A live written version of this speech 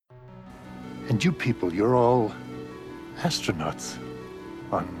And you people, you're all astronauts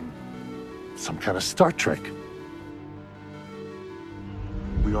on some kind of Star Trek.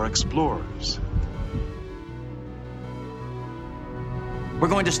 We are explorers. We're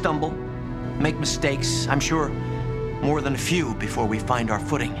going to stumble, make mistakes, I'm sure more than a few before we find our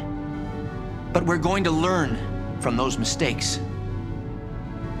footing. But we're going to learn from those mistakes.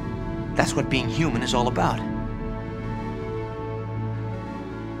 That's what being human is all about.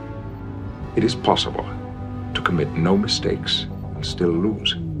 It is possible to commit no mistakes and still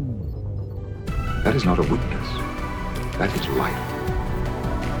lose. That is not a weakness. That is life.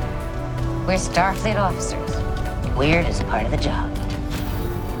 We're Starfleet officers. Weird is part of the job.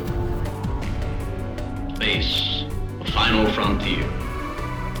 Space, the final frontier.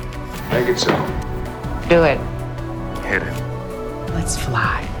 Make it so. Do it. Hit it. Let's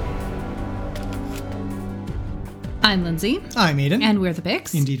fly. I'm Lindsay. I'm Aidan. And we're the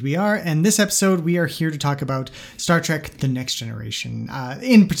Bix. Indeed we are. And this episode, we are here to talk about Star Trek The Next Generation.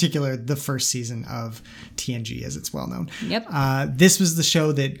 In particular, the first season of TNG, as it's well known. Yep. This was the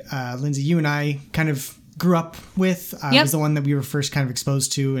show that, Lindsay, you and I kind of grew up with. It was the one that we were first kind of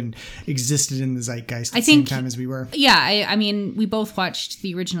exposed to and existed in the zeitgeist at the same time as we were. Yeah, I mean, we both watched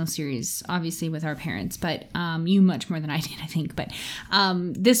the original series, obviously, with our parents, but you much more than I did, I think. But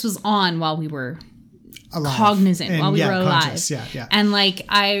this was on while we were alive. Cognizant, and, while we were alive. Conscious, yeah. And like,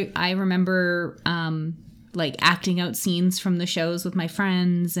 I remember like acting out scenes from the shows with my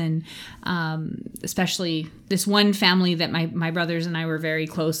friends, and especially this one family that my brothers and I were very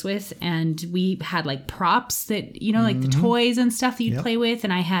close with, and we had like props that, you know, like the toys and stuff that you'd play with,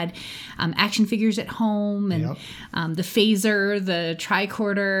 and I had action figures at home, and the phaser, the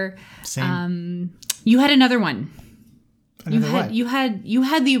tricorder. Same. You had another one. You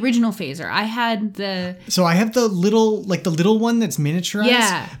had the original phaser. I had the... So I have the little one that's miniaturized.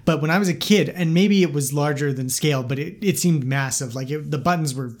 Yeah. But when I was a kid, and maybe it was larger than scale, but it seemed massive. Like the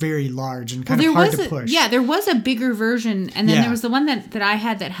buttons were very large and kind of hard to push. Yeah, there was a bigger version. And then there was the one that I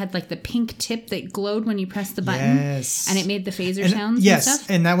had that had like the pink tip that glowed when you pressed the button. Yes. And it made the phaser sounds and stuff.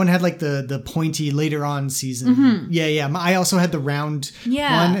 And that one had like the pointy later on season. Mm-hmm. Yeah. I also had the round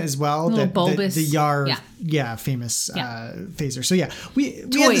one as well. A little bulbous. The Yar... Yeah, famous phaser. So we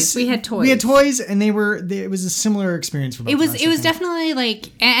had toys. We had toys, and it was a similar experience for both of us. It was definitely like,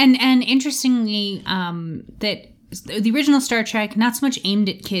 and interestingly, that the original Star Trek, not so much aimed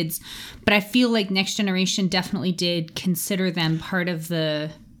at kids, but I feel like Next Generation definitely did consider them part of the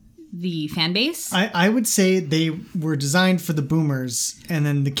fan base. I would say they were designed for the boomers, and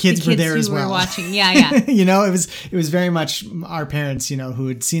then the kids were there as well. Were watching, yeah. You know, it was very much our parents, you know, who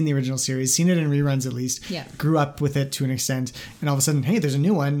had seen the original series, seen it in reruns at least, grew up with it to an extent, and all of a sudden, hey, there's a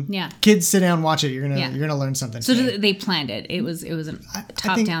new one. Yeah, kids, sit down, watch it. You're gonna learn something. So they planned it. It was a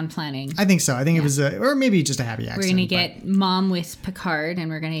top-down planning. I think so. I think it was or maybe just a happy accident. We're gonna get mom with Picard,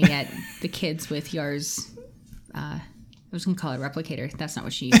 and we're gonna get the kids with Yar's. I was going to call it replicator. That's not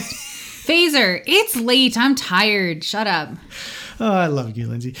what she used. Phaser. It's late. I'm tired. Shut up. Oh, I love you,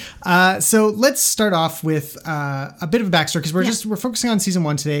 Lindsay. So let's start off with a bit of a backstory, because we're focusing on season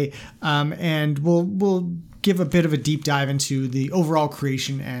 1 today, and we'll give a bit of a deep dive into the overall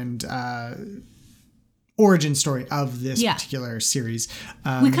creation and origin story of this particular series.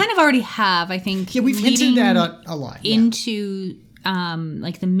 We kind of already have, I think. Yeah, we've hinted at a lot. Into...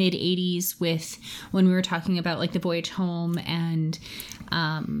 like the mid 80s with when we were talking about like the Voyage Home and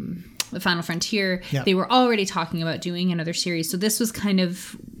the Final Frontier, they were already talking about doing another series. So this was kind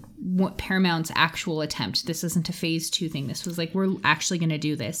of what Paramount's actual attempt. This isn't a phase 2 thing. This was like, we're actually going to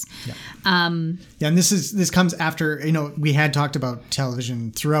do this. And this comes after, you know, we had talked about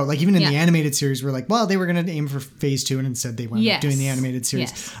television throughout, like even in the animated series, we're like, well, they were going to aim for phase 2, and instead they wound up doing the animated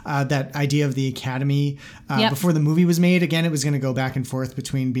series. That idea of the Academy before the movie was made, again, it was going to go back and forth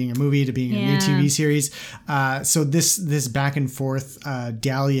between being a movie to being a new TV series. So this back and forth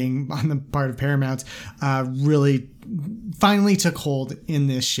dallying on the part of Paramount really finally took hold in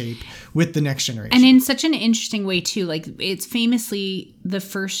this shape with the Next Generation. And in such an interesting way too. Like, it's famously the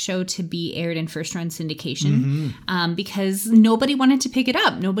first show to be aired in first run syndication, because nobody wanted to pick it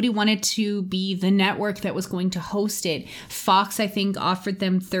up. Nobody wanted to be the network that was going to host it. Fox, I think, offered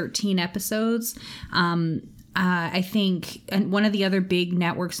them 13 episodes. I think one of the other big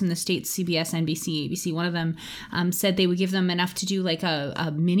networks in the States, CBS, NBC, ABC, one of them said they would give them enough to do like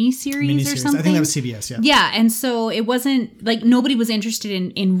a mini-series or something. I think that was CBS, Yeah, and so it wasn't like nobody was interested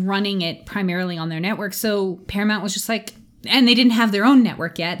in running it primarily on their network. So Paramount was just like, and they didn't have their own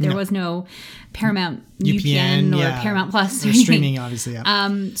network yet. There was no Paramount UPN or Paramount Plus or streaming, obviously.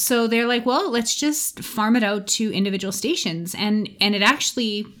 So they're like, well, let's just farm it out to individual stations, and it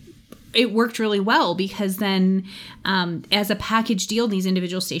actually it worked really well because then as a package deal, these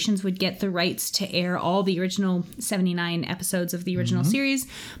individual stations would get the rights to air all the original 79 episodes of the original series,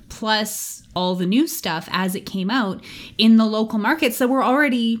 plus all the new stuff as it came out in the local markets that were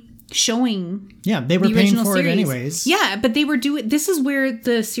already showing. Yeah, they were paying for it anyways. Yeah, but they were doing. This is where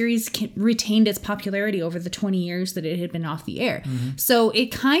the series retained its popularity over the 20 years that it had been off the air. So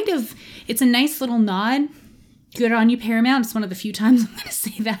it's a nice little nod. Good on you, Paramount. It's one of the few times I'm going to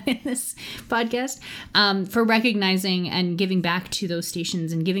say that in this podcast, for recognizing and giving back to those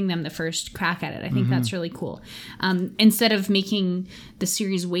stations and giving them the first crack at it. I think that's really cool. Instead of making the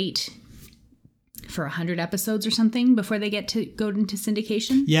series wait for 100 episodes or something before they get to go into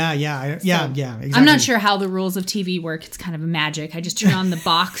syndication. Yeah, exactly. I'm not sure how the rules of TV work. It's kind of a magic. I just turn on the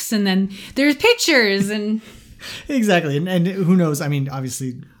box and then there's pictures and... Exactly. And who knows? I mean,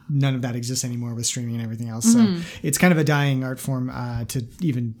 obviously... none of that exists anymore with streaming and everything else. So it's kind of a dying art form to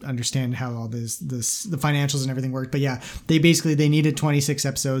even understand how all the financials and everything worked. But yeah, they needed 26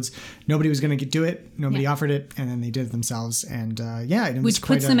 episodes. Nobody was going to do it. Nobody offered it. And then they did it themselves. And which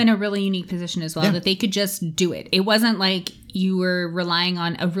puts them in a really unique position as well, that they could just do it. It wasn't like you were relying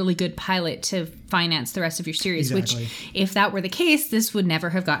on a really good pilot to finance the rest of your series, which if that were the case, this would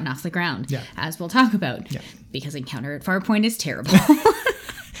never have gotten off the ground, as we'll talk about, because Encounter at Farpoint is terrible.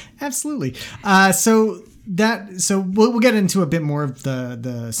 Absolutely. So we'll get into a bit more of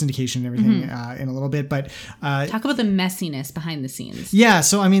the syndication and everything in a little bit, but talk about the messiness behind the scenes. Yeah.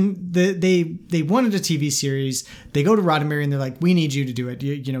 So I mean, they wanted a TV series. They go to Roddenberry and they're like, "We need you to do it.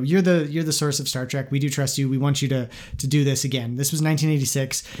 You know, you're the source of Star Trek. We do trust you. We want you to do this again." This was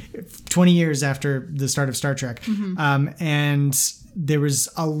 1986, 20 years after the start of Star Trek, and there was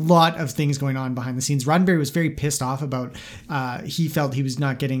a lot of things going on behind the scenes. Roddenberry was very pissed off about, he felt he was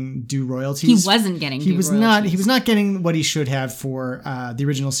not getting due royalties. He wasn't getting He was not getting what he should have for the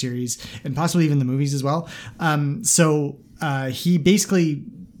original series and possibly even the movies as well. So he basically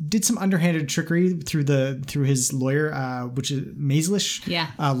did some underhanded trickery through his lawyer, which is Maislish.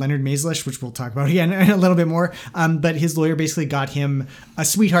 Leonard Maislish, which we'll talk about again in a little bit more. But his lawyer basically got him a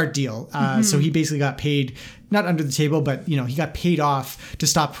sweetheart deal. So he basically got paid, not under the table, but he got paid off to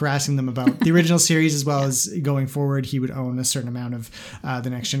stop harassing them about the original series, as well as going forward, he would own a certain amount of the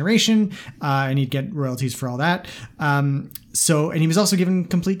Next Generation, and he'd get royalties for all that. And he was also given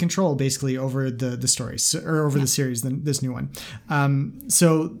complete control, basically, over the stories, or over the series, this new one.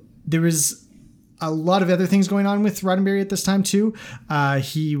 So there was a lot of other things going on with Roddenberry at this time too.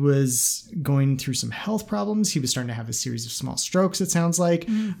 He was going through some health problems. He was starting to have a series of small strokes, it sounds like.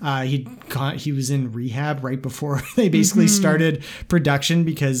 He was in rehab right before they basically started production,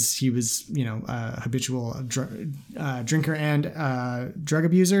 because he was, a habitual drinker and drug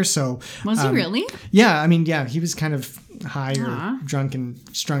abuser. So was he really? Yeah, I mean, he was kind of high or drunk and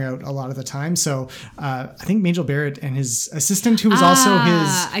strung out a lot of the time. So I think Majel Barrett and his assistant, who was also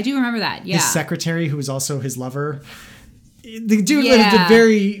I do remember that. Yeah, his secretary, who was also his lover. The dude lived a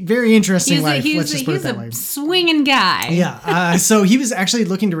very, very interesting life. Let's just put it that way. He's a swinging guy. Yeah. So he was actually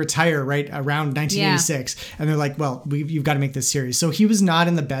looking to retire right around 1986. And they're like, well, you've got to make this series. So he was not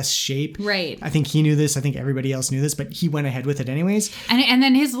in the best shape. Right. I think he knew this. I think everybody else knew this, but he went ahead with it anyways. And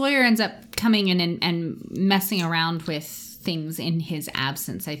then his lawyer ends up coming in and messing around with things in his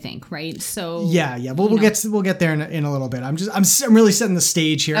absence, I think, right? So yeah. Well, we'll get there in a little bit. I'm really setting the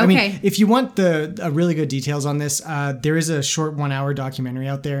stage here. Okay. I mean, if you want the really good details on this, there is a short 1-hour documentary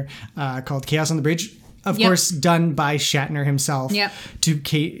out there called Chaos on the Bridge. Of course, done by Shatner himself to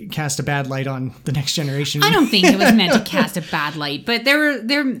cast a bad light on the Next Generation. I don't think it was meant to cast a bad light, but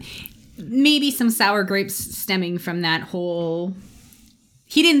there may be some sour grapes stemming from that whole.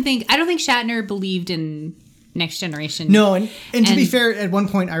 I don't think Shatner believed in Next Generation. No, and to be fair, at one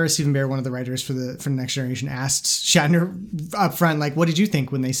point, Ira Steven Behr, one of the writers for the Next Generation, asked Shatner up front, like, "What did you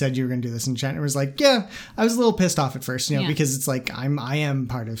think when they said you were going to do this?" And Shatner was like, "Yeah, I was a little pissed off at first, because it's like I am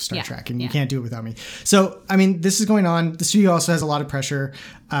part of Star Trek, and you can't do it without me." So, I mean, this is going on. The studio also has a lot of pressure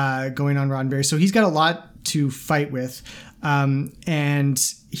going on Roddenberry, so he's got a lot to fight with.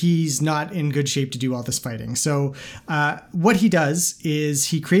 And he's not in good shape to do all this fighting. So what he does is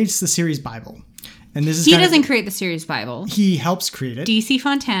he creates the series Bible. And this is he doesn't create the series Bible. He helps create it. DC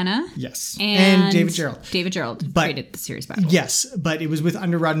Fontana. Yes. And David Gerrold. David Gerrold created the series Bible. Yes, but it was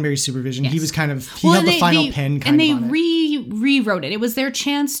under Roddenberry's supervision. Yes. He was held the final pen kind of on it. And they rewrote it. It was their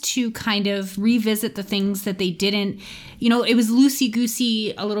chance to kind of revisit the things that they didn't. It was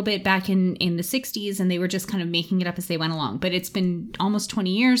loosey-goosey a little bit back in the 60s, and they were just kind of making it up as they went along. But it's been almost 20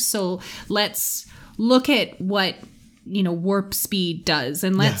 years, so let's look at what warp speed does,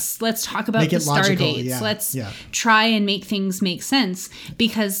 and let's talk about the star dates. Yeah. Let's try and make things make sense,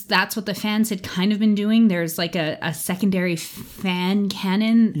 because that's what the fans had kind of been doing. There's like a secondary fan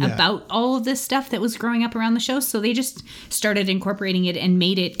canon about all of this stuff that was growing up around the show, so they just started incorporating it and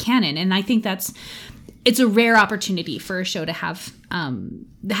made it canon. And I think it's a rare opportunity for a show to have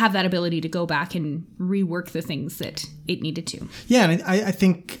that ability to go back and rework the things that it needed to. Yeah, and I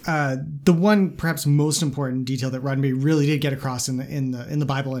think the one perhaps most important detail that Roddenberry really did get across in the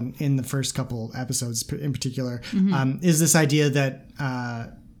Bible and in the first couple episodes in particular is this idea that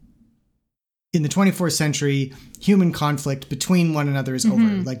in the 24th century, human conflict between one another is over.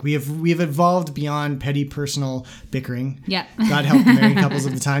 Like we've evolved beyond petty personal bickering. Yeah. God help the married couples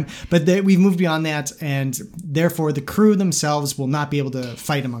of the time. But we've moved beyond that, and therefore the crew themselves will not be able to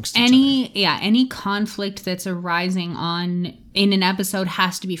fight amongst each other. Yeah, any conflict that's arising in an episode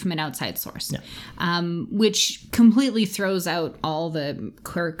has to be from an outside source. Yeah. Which completely throws out all the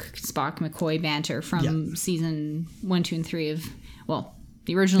Kirk, Spock, McCoy banter from season 1, 2, and 3 of,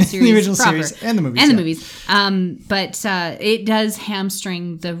 the original series, series and the movies. But it does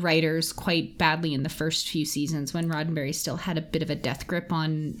hamstring the writers quite badly in the first few seasons when Roddenberry still had a bit of a death grip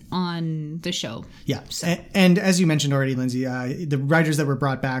on the show. Yeah, so. And as you mentioned already, Lindsay, the writers that were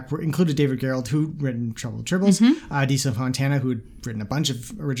brought back included David Gerrold, who'd written Trouble with Tribbles, DC Fontana, who had written a bunch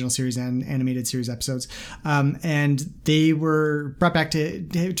of original series and animated series episodes, and they were brought back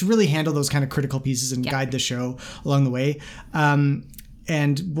to really handle those kind of critical pieces and guide the show along the way.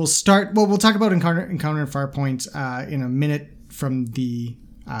 And we'll talk about Encounter at Farpoint in a minute from the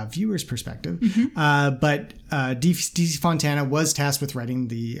viewer's perspective. But DC Fontana was tasked with writing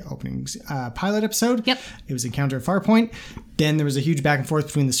the opening pilot episode. Yep. It was Encounter at Farpoint. Then there was a huge back and forth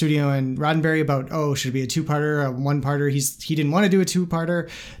between the studio and Roddenberry about, should it be a two-parter, a one-parter? He didn't want to do a two-parter.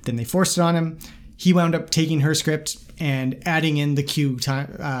 Then they forced it on him. He wound up taking her script and adding in the Q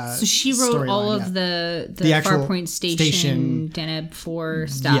time. So she wrote all of the Farpoint Station Deneb 4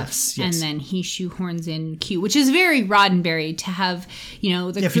 stuff. Yes. And then he shoehorns in Q, which is very Roddenberry to have,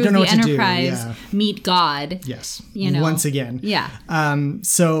 the crew of the Enterprise meet God. Yes. Once again. Yeah.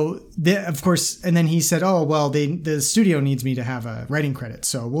 So of course, and then he said, the studio needs me to have a writing credit,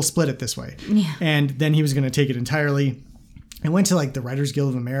 so we'll split it this way. Yeah. And then he was going to take it entirely. I went to the Writers Guild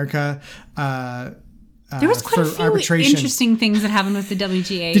of America. There was quite a few interesting things that happened with the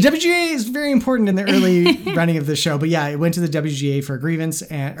WGA. The WGA is very important in the early running of the show, but it went to the WGA for a grievance,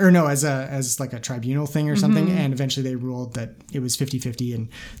 as like a tribunal thing or something, and eventually they ruled that it was 50-50, and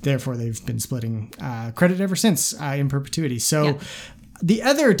therefore they've been splitting credit ever since in perpetuity. So. The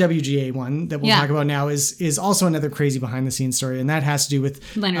other WGA one that we'll talk about now is also another crazy behind the scenes story, and that has to do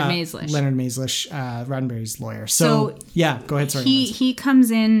with Leonard Maizlish. Leonard Maizlish, Roddenberry's lawyer. So go ahead. Sorry. He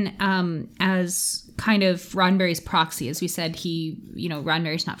comes in as kind of Roddenberry's proxy. As we said,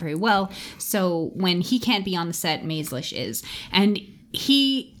 Roddenberry's not very well, so when he can't be on the set, Maizlish is, and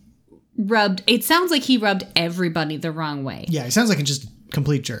it sounds like he rubbed everybody the wrong way. Yeah, he sounds like a just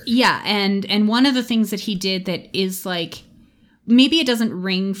complete jerk. Yeah, and one of the things that he did that is maybe it doesn't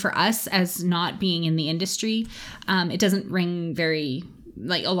ring for us as not being in the industry. It doesn't ring very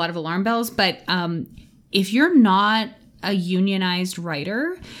a lot of alarm bells, but if you're not a unionized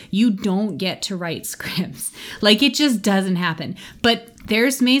writer, you don't get to write scripts. It just doesn't happen. But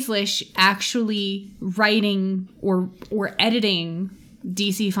there's Maizlish actually writing or editing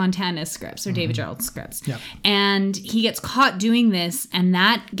DC Fontana's scripts or David Gerrold's scripts. Yep. And he gets caught doing this, and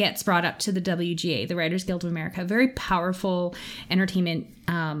that gets brought up to the WGA, the Writers Guild of America, a very powerful entertainment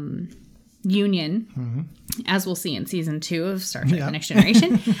union, as we'll see in season 2 of Star Trek The Next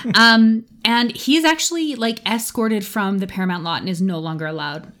Generation. And he's actually escorted from the Paramount lot and is no longer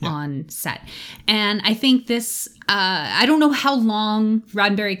allowed on set. And I think this, I don't know how long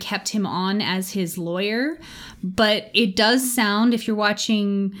Roddenberry kept him on as his lawyer, but it does sound, if you're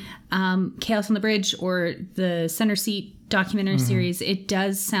watching Chaos on the Bridge or the Center Seat documentary series, it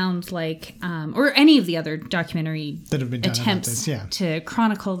does sound like, or any of the other documentary that have been done attempts to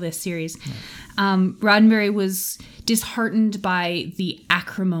chronicle this series, Roddenberry was disheartened by the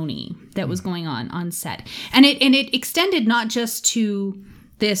acrimony that was going on set, and it extended not just to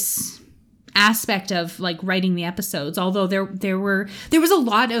this aspect of writing the episodes, although there was a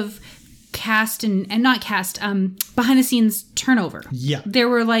lot of cast and not cast behind the scenes turnover. There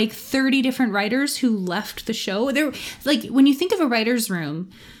were 30 different writers who left the show. There, when you think of a writer's room,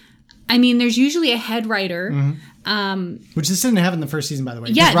 I mean, there's usually a head writer, which this didn't have in the first season, by the way.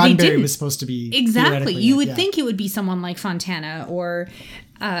 Yeah, Roddenberry was supposed to be exactly. You would think it would be someone like Fontana or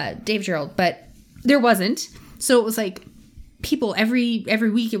Dave Gerrold, but there wasn't. So it was people every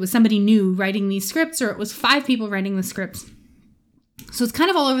week. It was somebody new writing these scripts, or it was 5 people writing the scripts. So it's kind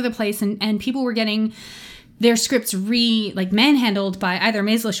of all over the place, and people were getting their scripts manhandled by either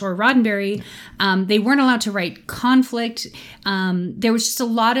Maislish or Roddenberry. They weren't allowed to write conflict. There was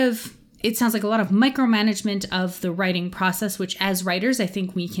just it sounds like a lot of micromanagement of the writing process, which as writers, I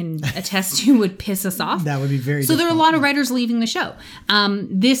think we can attest to would piss us off. That would be very So there are a lot of writers leaving the show.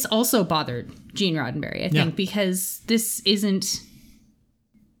 This also bothered Gene Roddenberry, I think, because this isn't...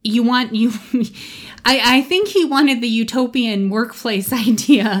 I think he wanted the utopian workplace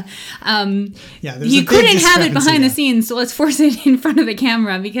idea. You couldn't have it behind the scenes, so let's force it in front of the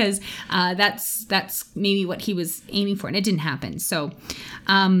camera, because that's maybe what he was aiming for, and it didn't happen. So,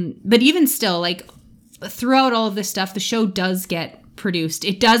 but even still, like throughout all of this stuff, the show does get produced.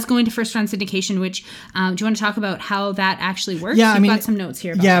 It does go into first run syndication, which do you want to talk about how that actually works? Yeah, You've got some notes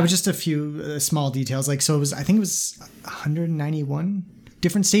here. About it was just a few small details. Like, so I think it was 191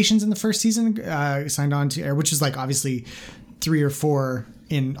 different stations in the first season signed on to air, which is like obviously 3 or 4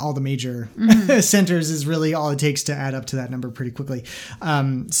 in all the major centers is really all it takes to add up to that number pretty quickly.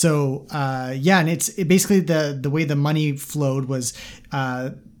 And it basically the way the money flowed was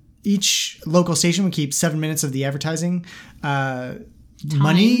each local station would keep 7 minutes of the advertising time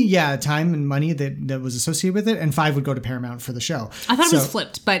and money that was associated with it, and 5 would go to Paramount for the show. I thought it was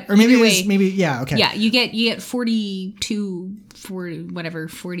flipped, but or maybe okay. Yeah, you get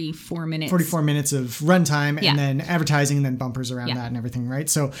 44 minutes. 44 minutes of runtime, and then advertising, and then bumpers around that and everything, right?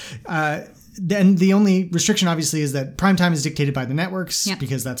 So then the only restriction obviously is that primetime is dictated by the networks,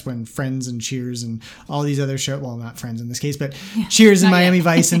 because that's when Friends and Cheers and all these other shows, well, not Friends in this case, but Cheers and Miami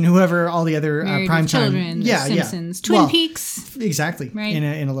Vice and whoever, all the other primetime, Simpsons, Twin Peaks, exactly, right.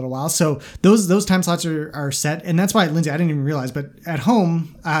 in a little while. So those time slots are set, and that's why, Lindsay, I didn't even realize, but at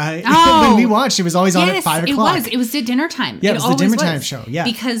home when we watched, it was always on at 5 o'clock. It was the dinner time. Yeah, it was the dinner time show. Yeah,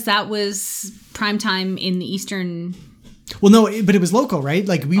 because that was primetime in the Eastern. Well, no, but it was local, right?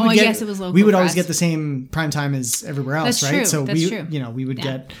 Like we would it was local. We would always get the same prime time as everywhere else, That's right? True. So That's true. we would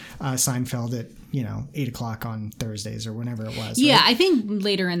get Seinfeld at 8 o'clock on Thursdays or whenever it was. Yeah, right? I think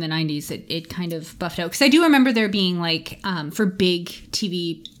later in the 90s it kind of buffed out, because I do remember there being for big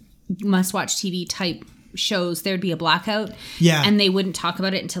TV, must-watch TV type shows, there'd be a blackout, and they wouldn't talk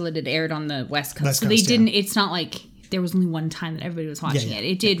about it until it had aired on the West Coast. So they didn't. It's not like there was only one time that everybody was watching it.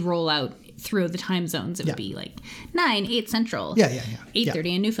 It did roll out through the time zones. It would be like 9, 8 Central, 8:30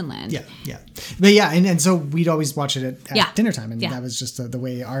 in Newfoundland. But and so we'd always watch it at dinner time, and that was just the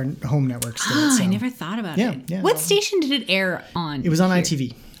way our home networks did it. So. I never thought about it. What station did it air on? It was on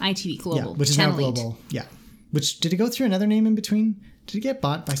ITV. ITV Global, which is now Global. Yeah, which did it go through another name in between? Did it get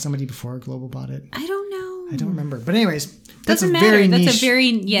bought by somebody before Global bought it? I don't know. I don't remember. But anyways, that's Doesn't a matter. very That's niche, a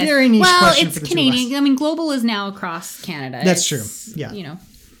very very niche well, question it's for the Canadian. I mean, Global is now across Canada. That's true. Yeah.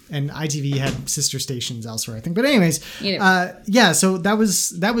 And ITV had sister stations elsewhere, I think. But anyways, so that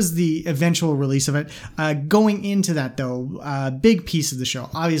was the eventual release of it. Going into that, though, a big piece of the show,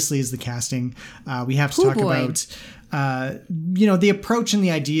 obviously, is the casting. We have to talk about... the approach and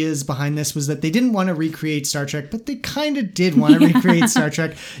the ideas behind this was that they didn't want to recreate Star Trek, but they kind of did want to recreate Star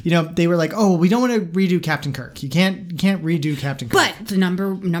Trek. They were like, "Oh, we don't want to redo Captain Kirk. You can't redo Captain Kirk." But the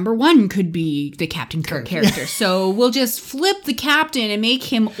number one could be the Captain Kirk character. So we'll just flip the captain and make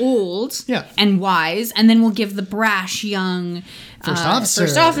him old and wise, and then we'll give the brash young first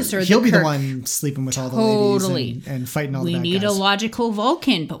officer. He'll be the one sleeping with all the ladies and fighting all the bad guys. We need a logical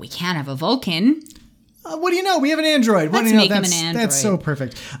Vulcan, but we can't have a Vulcan. What do you know? We have an android. Let's make him an android. That's so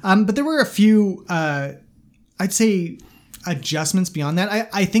perfect. But there were a few, I'd say, adjustments beyond that.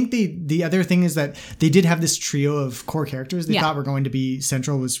 I think the other thing is that they did have this trio of core characters they thought were going to be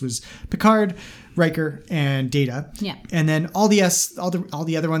central, which was Picard, Riker, and Data. Yeah. And then all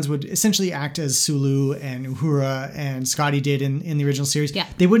the other ones would essentially act as Sulu and Uhura and Scotty did in the original series. Yeah.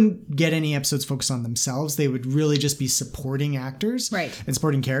 They wouldn't get any episodes focused on themselves. They would really just be supporting actors and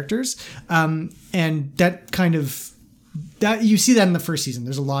supporting characters. And that kind of... that you see that in the first season.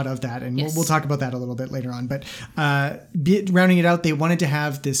 There's a lot of that, and we'll talk about that a little bit later on. But rounding it out, they wanted to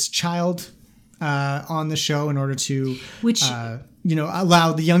have this child on the show in order to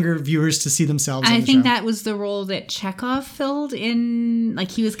allow the younger viewers to see themselves. I think that was the role that Chekhov filled in. Like,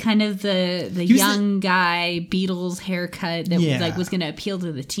 he was kind of the young guy, Beatles haircut that was going to appeal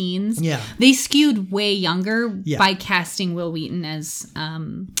to the teens. Yeah, they skewed way younger by casting Will Wheaton as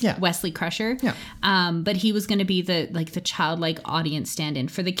Wesley Crusher. Yeah, but he was going to be the childlike audience stand-in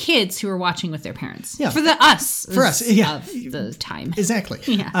for the kids who were watching with their parents. Yeah, for us of the time. Exactly.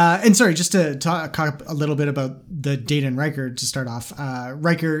 Yeah. And sorry, just to talk a little bit about the Data and Riker to start off. off.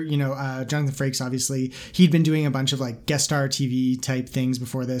 Riker, Jonathan Frakes, obviously, he'd been doing a bunch of like guest star TV type things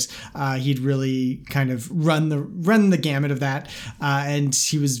before this. He'd really kind of run the gamut of that, and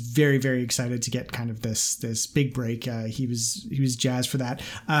he was very, very excited to get kind of this big break. He was jazzed for that.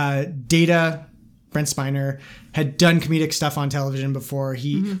 Data, Brent Spiner, had done comedic stuff on television before.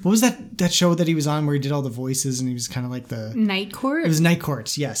 What was that show that he was on where he did all the voices and he was kind of like the Night Court? It was Night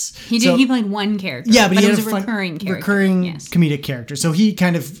Court, yes. He played one character. Yeah, but he it had was a recurring character. Comedic character. So he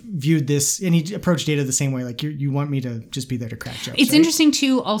kind of viewed this, and he approached Data the same way. Like, you want me to just be there to crack jokes. It's interesting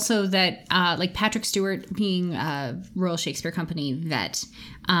too, also that like Patrick Stewart being Royal Shakespeare Company vet,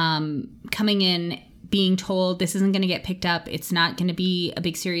 coming in, being told this isn't going to get picked up, it's not going to be a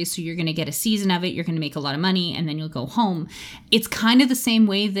big series, so you're going to get a season of it, you're going to make a lot of money, and then you'll go home. It's kind of the same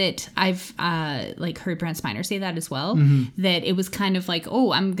way that I've like heard Brent Spiner say that as well, that it was kind of like,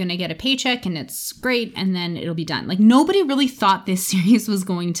 oh, I'm going to get a paycheck and it's great, and then it'll be done. Like, nobody really thought this series was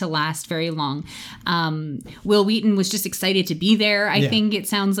going to last very long. Will Wheaton was just excited to be there. I think it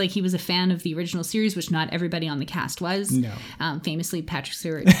sounds like he was a fan of the original series, which not everybody on the cast was. No. Famously, Patrick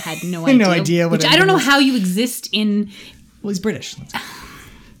Stewart had no idea. No idea what, which I don't know how you exist in. Well, he's British.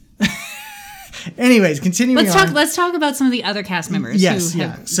 Anyways, continuing on. Let's talk about some of the other cast members who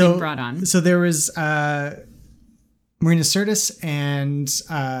have been brought on. So there was Marina Sirtis and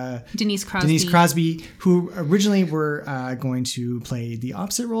Denise Crosby, who originally were going to play the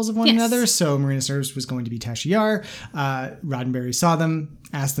opposite roles of one another. So Marina Sirtis was going to be Tasha Yar. Roddenberry saw them,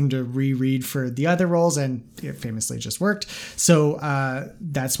 asked them to reread for the other roles, and it famously just worked. So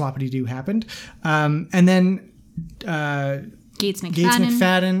that swappity-doo happened. And then Gates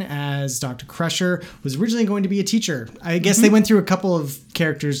McFadden as Dr. Crusher was originally going to be a teacher. I guess they went through a couple of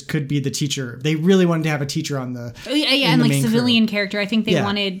characters could be the teacher. They really wanted to have a teacher on the and like civilian character. I think they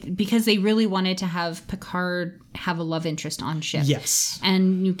wanted, because they really wanted to have Picard have a love interest on ship. Yes.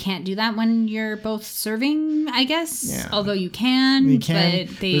 And you can't do that when you're both serving, I guess. Yeah. Although you can. But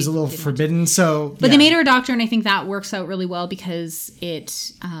it was a little forbidden. So, but they made her a doctor, and I think that works out really well because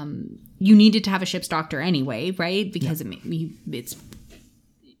it you needed to have a ship's doctor anyway, right? Because it's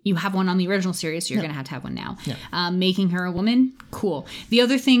you have one on the original series, so you're going to have one now. Yeah. Making her a woman, cool. The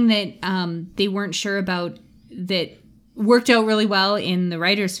other thing that they weren't sure about that worked out really well in the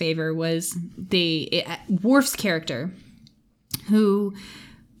writer's favor was Worf's character, who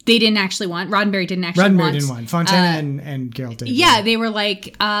they didn't actually want. Roddenberry didn't want. Roddenberry didn't want. Fontana and Geralt did. Yeah, they were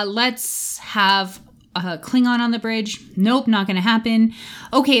like, let's have a Klingon on the bridge. Nope, not going to happen.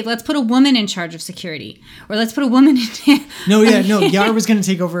 Okay, let's put a woman in charge of security, or let's put a woman in. No. Yar was going to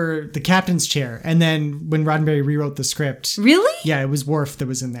take over the captain's chair, and then when Roddenberry rewrote the script, really, it was Worf that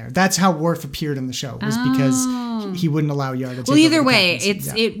was in there. That's how Worf appeared in the show, was because he wouldn't allow Yar to take over. Well, either way,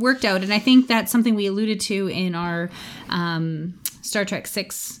 it worked out, and I think that's something we alluded to in our Star Trek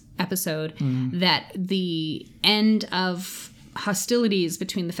VI episode, that the end of hostilities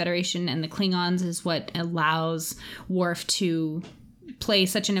between the Federation and the Klingons is what allows Worf to play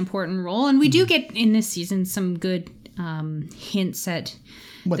such an important role. And we do get in this season some good hints at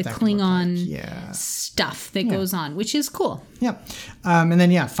what the Klingon stuff that goes on, which is cool. Yeah. And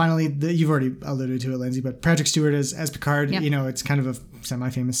then, finally, you've already alluded to it, Lindsay, but Patrick Stewart as Picard, it's kind of a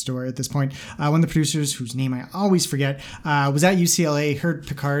semi-famous story at this point. One of the producers, whose name I always forget, was at UCLA, heard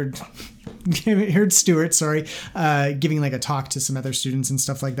Stewart, giving like a talk to some other students and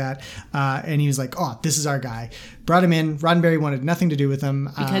stuff like that. And he was like, oh, this is our guy. Brought him in. Roddenberry wanted nothing to do with him.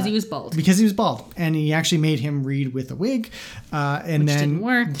 Because he was bald. And he actually made him read with a wig. And which then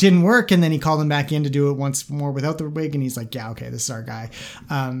didn't work. And then he called him back in to do it once more without the wig. And he's like, yeah, okay, this is our guy.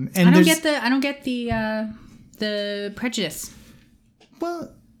 And I don't get the prejudice.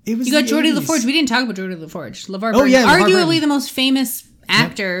 Well, it was. You got Geordie LaForge. We didn't talk about Geordie LaForge. LeVar Burton, LeVar arguably Burton. the most famous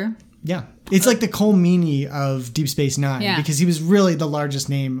actor. Yeah. It's like the Cole Meany of Deep Space Nine, because he was really the largest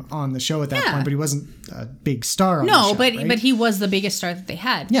name on the show at that point, but he wasn't a big star on the show, but he was the biggest star that they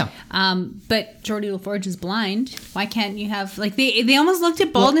had. Yeah. But Geordie LaForge is blind. Why can't you have, like, they almost looked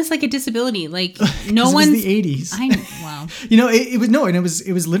at baldness like a disability. Like, no one's... It was the 80s. Wow.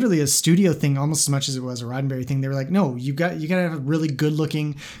 It was literally a studio thing almost as much as it was a Roddenberry thing. They were like, no, you got to have a really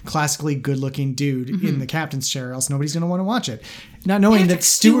good-looking, classically good-looking dude in the captain's chair, or else nobody's going to want to watch it. Not knowing that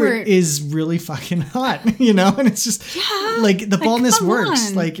Stewart is really fucking hot, and it's just like the baldness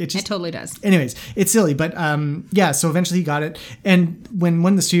works. Like it totally does. Anyways, it's silly, but so eventually he got it. And when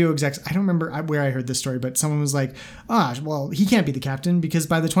one of the studio execs, I don't remember where I heard this story, but someone was like, well, he can't be the captain because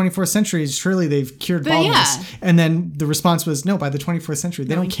by the 24th century, surely they've cured baldness. Yeah. And then the response was, no, by the 24th century,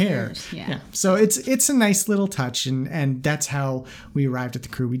 they don't care. Yeah. So it's a nice little touch, and that's how we arrived at the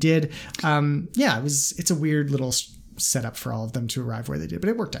crew we did. It's a weird little set up for all of them to arrive where they did, but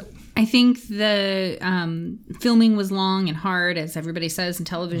it worked out. I think the filming was long and hard, as everybody says in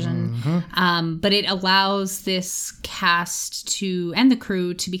television, but it allows this cast and the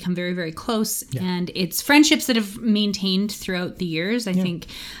crew to become very, very close. Yeah. And it's friendships that have maintained throughout the years. I think,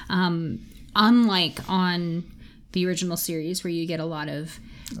 unlike on the original series where you get a lot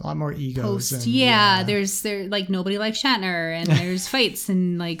more egos. There's like nobody likes Shatner, and there's fights,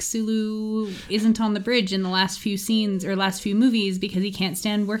 and like Sulu isn't on the bridge in the last few scenes or last few movies because he can't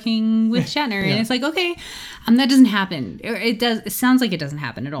stand working with Shatner, and it's like, okay, that doesn't happen. It sounds like it doesn't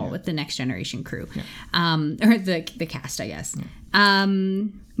happen at all with the Next Generation crew, or the cast, I guess.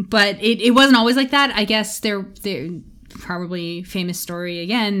 But it wasn't always like that. I guess they're probably famous story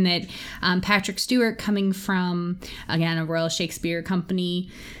again that Patrick Stewart, coming from again a Royal Shakespeare Company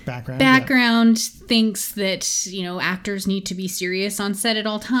background thinks that actors need to be serious on set at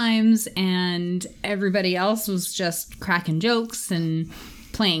all times, and everybody else was just cracking jokes and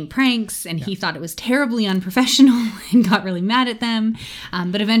playing pranks, and he thought it was terribly unprofessional and got really mad at them.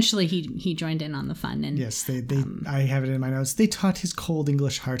 But eventually he joined in on the fun. And yes, they I have it in my notes. They taught his cold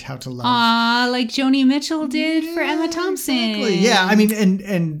English heart how to love. Like Joni Mitchell did for Emma Thompson. Exactly. Yeah, I mean,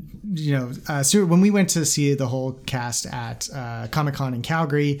 and so when we went to see the whole cast at Comic-Con in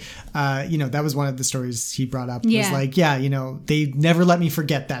Calgary, that was one of the stories he brought up. Was like, they never let me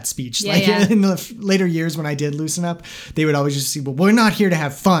forget that speech. In the later years when I did loosen up, they would always just say, well, we're not here to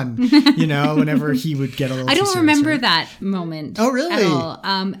have fun, whenever he would get a little I don't serious, remember that moment. Oh, really? At all.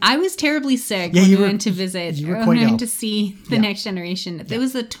 I was terribly sick when we went to visit. When we went to see The Next Generation. It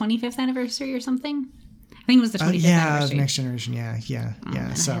was the 25th anniversary or something. I think it was the 25th anniversary. Next Generation.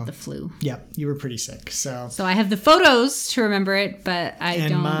 Yeah. So I had the flu. Yeah, you were pretty sick. So I have the photos to remember it, but I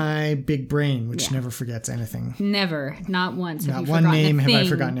don't. And my big brain, which never forgets anything. Never, not once. Not one name have I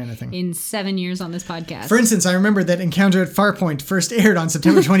forgotten anything in 7 years on this podcast. For instance, I remember that Encounter at Farpoint first aired on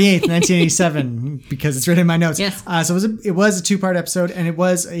September 28th, 1987, because it's written in my notes. Yes. So it was a 2-part episode, and it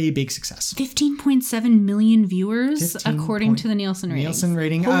was a big success. 15.7 million viewers, according to the Nielsen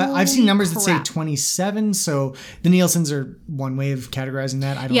rating. I've seen numbers that say 27. So the Nielsen's are one way of categorizing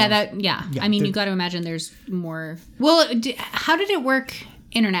that. I don't know. I mean, you got to imagine there's more. Well, how did it work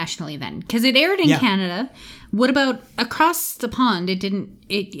internationally then? Because it aired in Canada. What about across the pond? It didn't.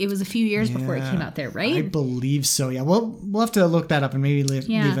 It was a few years before it came out there, right? I believe so. Yeah. Well, we'll have to look that up and maybe leave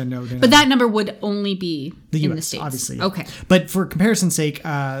a note. But that number would only be the US, in the States, obviously. Yeah. Okay. But for comparison's sake,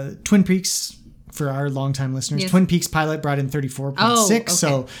 Twin Peaks. For our longtime listeners, Twin Peaks pilot brought in 34.6,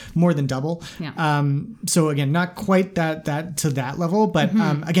 so more than double. Yeah. So again, not quite that to that level, but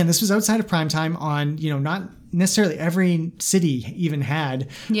again, this was outside of primetime on, not necessarily every city even had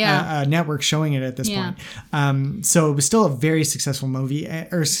a network showing it at this point. So it was still a very successful movie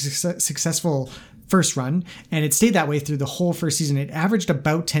or successful first run, and it stayed that way through the whole first season. It averaged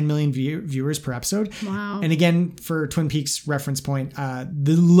about 10 million viewers per episode. Wow. And again, for Twin Peaks reference point,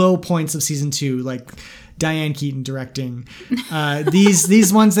 the low points of season 2, like Diane Keaton directing,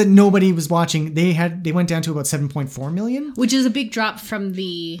 these ones that nobody was watching, they went down to about 7.4 million, which is a big drop from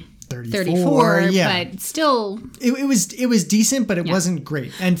the 34, but still it was decent, but it wasn't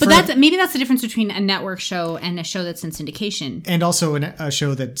great. And that's the difference between a network show and a show that's in syndication, and also a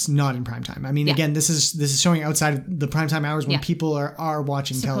show that's not in primetime. I mean, again, this is showing outside of the primetime hours when people are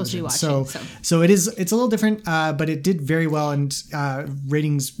watching television. So it's a little different, but it did very well, and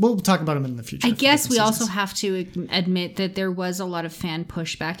ratings. We'll talk about them in the future. I guess we also have to admit that there was a lot of fan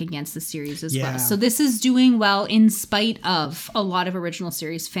pushback against the series as well. So this is doing well in spite of a lot of original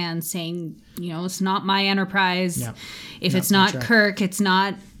series fans saying, it's not my Enterprise. Yeah. If it's not Kirk, it's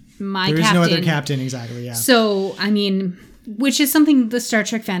not my captain. There is no other captain, exactly, yeah. So, I mean, which is something the Star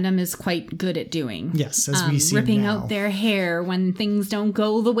Trek fandom is quite good at doing. Yes, as we see ripping now. out their hair when things don't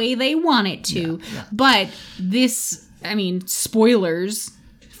go the way they want it to. Yeah. But this, I mean, spoilers,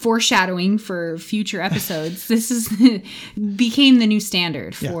 foreshadowing for future episodes. This became the new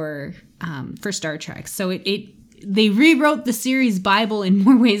standard for Star Trek. So they rewrote the series Bible in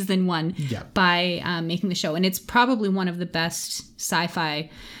more ways than one by making the show. And it's probably one of the best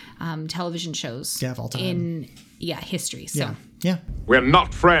sci-fi television shows of all time. In history. So. Yeah. We're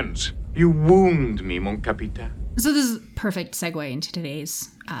not friends. You wound me, mon capitaine. So this is a perfect segue into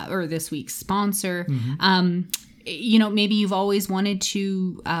today's or this week's sponsor. Maybe you've always wanted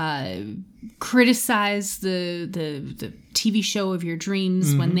to criticize the TV show of your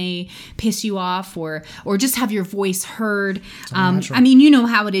dreams when they piss you off, or just have your voice heard. I mean, you know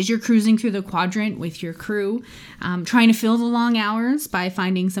how it is. You're cruising through the quadrant with your crew, trying to fill the long hours by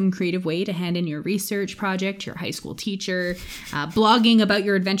finding some creative way to hand in your research project to your high school teacher, blogging about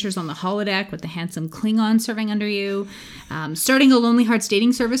your adventures on the holodeck with the handsome Klingon serving under you, starting a Lonely Hearts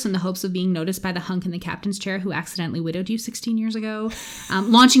dating service in the hopes of being noticed by the hunk in the captain's chair who accidentally widowed you 16 years ago,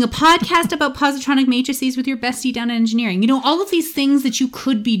 launching a podcast about positronic matrices with your bestie down in engineering. You know, all of these things that you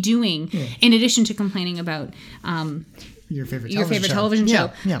could be doing in addition to complaining about your favorite television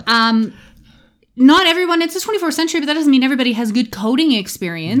show. Yeah. Not everyone, it's the 24th century, but that doesn't mean everybody has good coding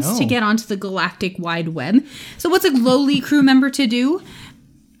experience to get onto the galactic wide web. So what's a lowly crew member to do?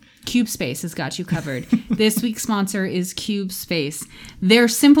 CubeSpace has got you covered. This week's sponsor is CubeSpace. Their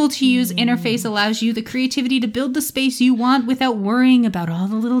simple-to-use interface allows you the creativity to build the space you want without worrying about all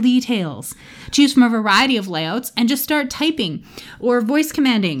the little details. Choose from a variety of layouts and just start typing or voice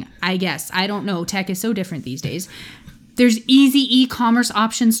commanding. I guess. I don't know. Tech is so different these days. There's easy e-commerce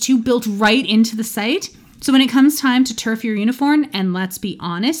options too built right into the site. So when it comes time to turf your uniform, and let's be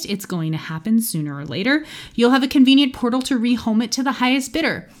honest, it's going to happen sooner or later, you'll have a convenient portal to rehome it to the highest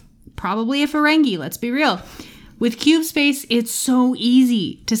bidder. Probably a Ferengi, let's be real. With CubeSpace, it's so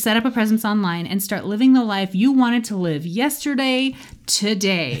easy to set up a presence online and start living the life you wanted to live yesterday,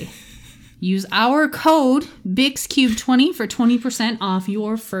 today. Use our code BIXCUBE20 for 20% off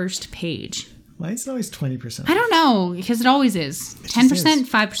your first page. Why is it always 20%? I don't know, because it always is. 10%,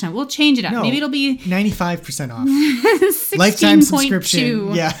 5%. We'll change it up. No, maybe it'll be 95% off. 16.2%. Lifetime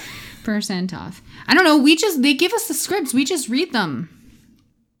subscription. Yeah. % off. I don't know. They give us the scripts. We just read them.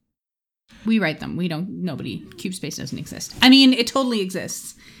 We write them. CubeSpace doesn't exist. I mean, it totally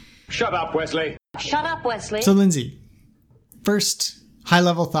exists. Shut up, Wesley. Shut up, Wesley. So, Lindsay, first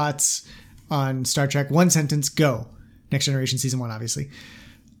high-level thoughts on Star Trek. One sentence, go. Next Generation Season 1, obviously.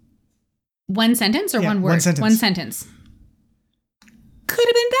 One sentence or one word? One sentence. Could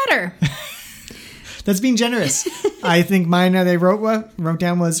have been better. That's being generous. I think mine they wrote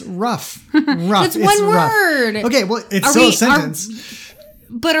down was rough. Rough. It's one word. Okay, well, it's still a sentence.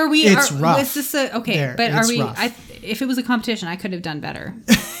 But are we? It's rough. Is this okay? There, but are we? Rough. If it was a competition, I could have done better.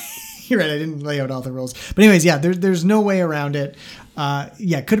 You're right. I didn't lay out all the rules. But anyways, yeah, there's no way around it.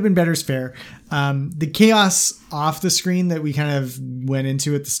 Could have been better is fair. The chaos off the screen that we kind of went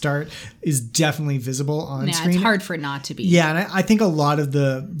into at the start is definitely visible on screen. It's hard for it not to be. Yeah, and I think a lot of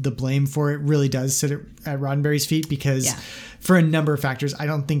the blame for it really does sit at Roddenberry's feet because for a number of factors, I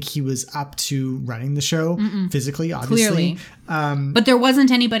don't think he was up to running the show physically, obviously. Clearly. But there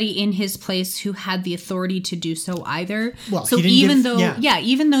wasn't anybody in his place who had the authority to do so either. Well, so even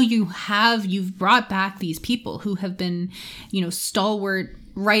though you've brought back these people who have been, stalwart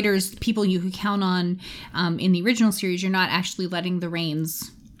writers, people you could count on in the original series, you're not actually letting the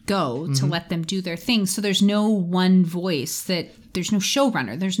reins go to let them do their thing. So there's no one voice, there's no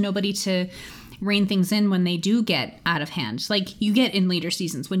showrunner. There's nobody to rein things in when they do get out of hand, like you get in later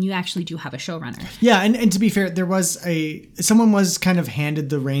seasons when you actually do have a showrunner. Yeah, and to be fair, someone was kind of handed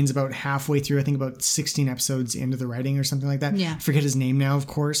the reins about halfway through, I think about 16 episodes into the writing or something like that. Yeah. I forget his name now, of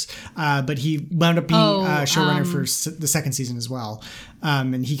course, but he wound up being showrunner for the second season as well.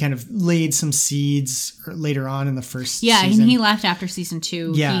 And he kind of laid some seeds later on in the first season. Yeah, and he left after season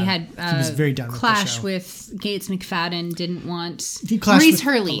 2. Yeah, he had he was very done clash with Gates McFadden, didn't want... He clashed Maurice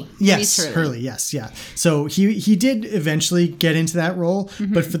Hurley. Yes, Hurley, yes, yeah. So he did eventually get into that role,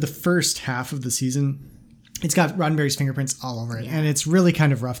 but for the first half of the season, it's got Roddenberry's fingerprints all over it, and it's really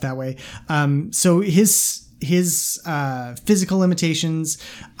kind of rough that way. So his physical limitations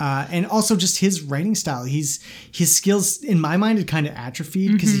and also just his writing style, his skills in my mind had kind of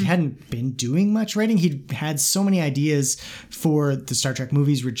atrophied because he hadn't been doing much writing. He'd had so many ideas for the Star Trek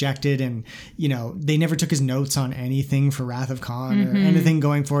movies rejected, and they never took his notes on anything for Wrath of Khan or anything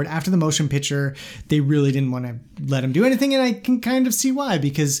going forward. After the motion picture, they really didn't want to let him do anything, and I can kind of see why,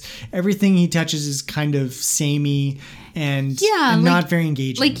 because everything he touches is kind of samey and not very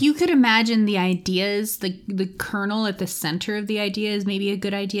engaging. Like you could imagine the ideas, the kernel at the center of the idea is maybe a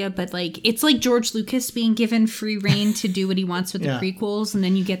good idea, but like it's like George Lucas being given free reign to do what he wants with the prequels, and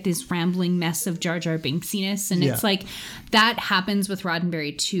then you get this rambling mess of Jar Jar Binksiness, and it's like that happens with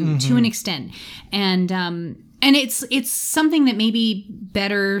Roddenberry too, to an extent, and it's something that maybe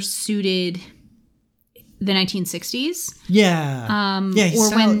better suited the 1960s.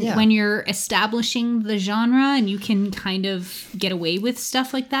 When you're establishing the genre and you can kind of get away with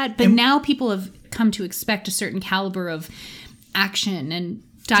stuff like that. But now people have come to expect a certain caliber of action and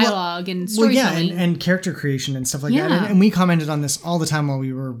dialogue and storytelling. And character creation and stuff like that. And we commented on this all the time while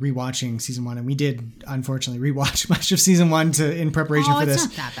we were rewatching season 1, and we did unfortunately rewatch much of season 1 in preparation for this.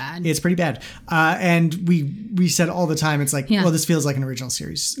 It's not that bad. It's pretty bad. And we said all the time, it's like, well, this feels like an original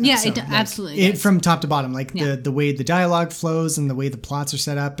series. Yeah, it absolutely does. From top to bottom, like the way the dialogue flows and the way the plots are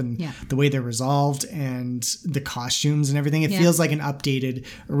set up and the way they're resolved and the costumes and everything. It feels like an updated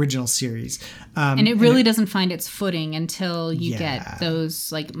original series. And it really doesn't find its footing until you get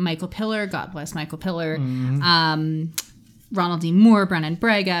those, like Michael Piller, God bless Michael Piller, Ronald D. Moore, Brennan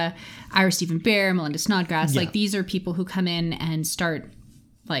Braga, Ira Stephen Bear, Melinda Snodgrass. Like, these are people who come in and start,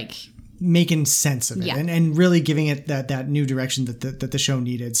 like, making sense of it and really giving it that new direction that the show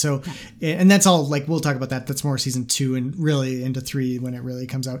needed. So, and that's all, like, we'll talk about that. That's more season 2 and really into 3 when it really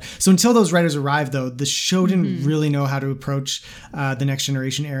comes out. So until those writers arrived, though, the show didn't really know how to approach the Next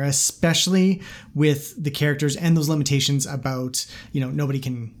Generation era, especially with the characters and those limitations about, nobody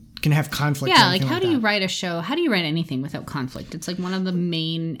can have conflict. Yeah, like, how do you write a show? How do you write anything without conflict? It's like one of the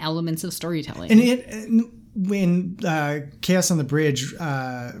main elements of storytelling. And when Chaos on the Bridge,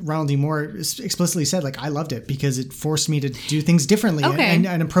 Ronald D. Moore explicitly said, like, I loved it because it forced me to do things differently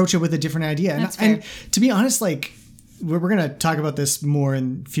and approach it with a different idea. And to be honest, like, we're going to talk about this more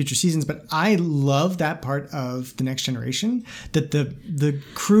in future seasons, but I love that part of The Next Generation, that the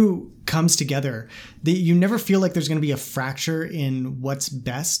crew comes together. You never feel like there's going to be a fracture in what's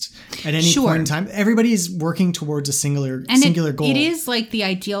best at any point in time. Everybody's working towards a singular goal. It is like the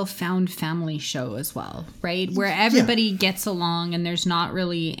ideal found family show as well, right? Where everybody gets along and there's not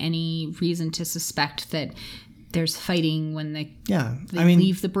really any reason to suspect that there's fighting when they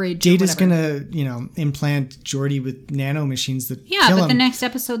leave the bridge. Jada's gonna, implant Geordi with nano machines that kill him. The next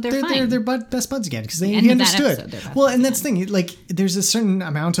episode they're fine. They're best buds again because he understood. Well, and that's the thing. Like, there's a certain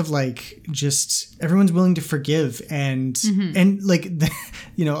amount of, like, just everyone's willing to forgive and like,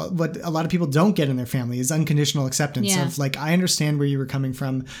 what a lot of people don't get in their family is unconditional acceptance of, like, I understand where you were coming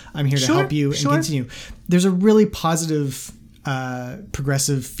from. I'm here to help you and continue. There's a really positive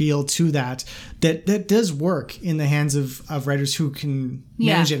progressive feel to that does work in the hands of writers who can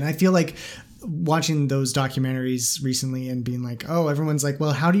manage it. And I feel like watching those documentaries recently and being like, oh, everyone's like,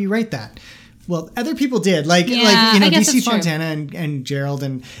 well, how do you write that? Well, other people did, DC Fontana and Gerald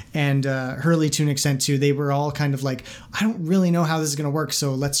and Hurley to an extent too. They were all kind of like, I don't really know how this is going to work,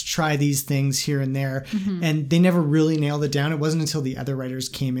 so let's try these things here and there. And they never really nailed it down. It wasn't until the other writers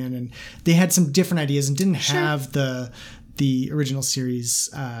came in and they had some different ideas and didn't have the original series,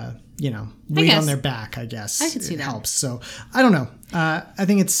 weight on their back, I guess. I could see that. Helps. So I don't know. I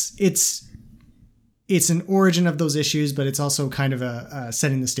think it's an origin of those issues, but it's also kind of a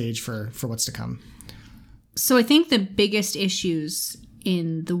setting the stage for what's to come. So I think the biggest issues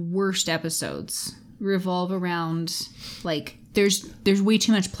in the worst episodes revolve around, like, there's way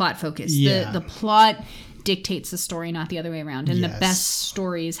too much plot focus. The plot dictates the story, not the other way around. And the best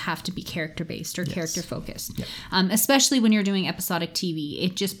stories have to be character-based or character-focused. Yep. Especially when you're doing episodic TV.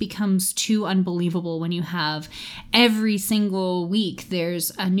 It just becomes too unbelievable when you have every single week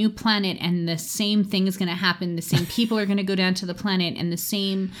there's a new planet and the same thing is going to happen. The same people are going to go down to the planet and the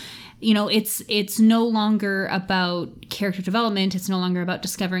same... it's no longer about character development. It's no longer about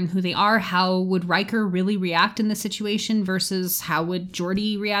discovering who they are. How would Riker really react in this situation versus how would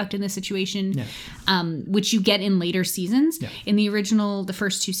Geordi react in this situation? Which you get in later seasons. Yeah. In the original, the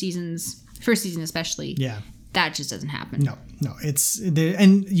first season especially. Yeah. That just doesn't happen. No.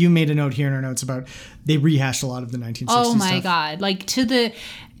 And you made a note here in our notes about they rehashed a lot of the 1960s stuff. Oh my God. Like, to the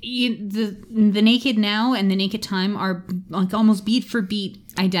Naked Now and the Naked Time are, like, almost beat for beat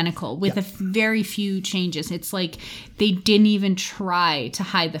identical with a very few changes. It's like they didn't even try to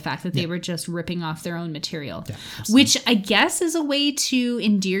hide the fact that they were just ripping off their own material, which I guess is a way to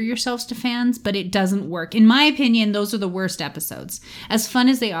endear yourselves to fans, but it doesn't work. In my opinion, those are the worst episodes. As fun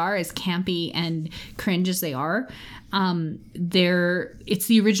as they are, as campy and cringe as they are, it's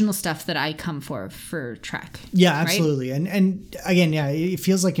the original stuff that I come for Trek. Yeah, absolutely. Right? And again, it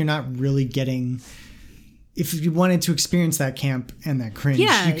feels like you're not really getting... If you wanted to experience that camp and that cringe, you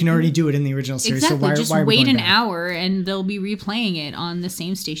can already do it in the original series. Exactly. So just wait an hour and they'll be replaying it on the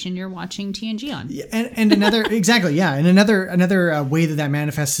same station you're watching TNG on. Yeah, and another and another way that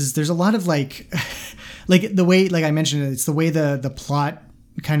manifests is there's a lot of like the way, like I mentioned, it's the way the plot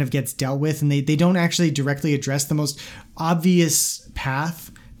kind of gets dealt with, and they don't actually directly address the most obvious path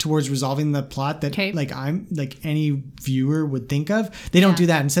towards resolving the plot that any viewer would think of. They don't do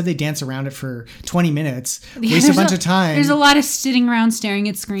that. Instead, they dance around it for 20 minutes, waste a bunch of time. There's a lot of sitting around staring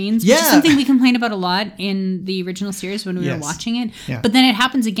at screens, which is something we complained about a lot in the original series when we were watching it. Yeah. But then it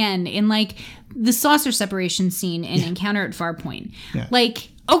happens again in, like, the saucer separation scene in Encounter at Farpoint. Yeah. Like,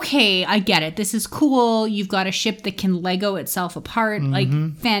 okay, I get it. This is cool. You've got a ship that can Lego itself apart. Like,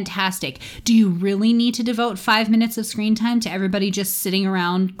 fantastic. Do you really need to devote 5 minutes of screen time to everybody just sitting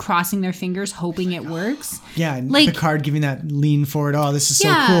around crossing their fingers hoping it works? Yeah, and like, Picard giving that lean forward, oh, this is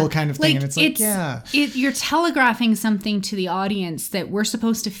so cool kind of thing. And it's like, you're telegraphing something to the audience that we're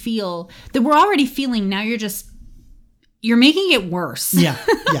supposed to feel, that we're already feeling. Now you're making it worse. Yeah,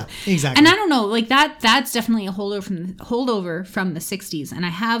 exactly. And I don't know, like that's definitely a holdover from the 60s. And I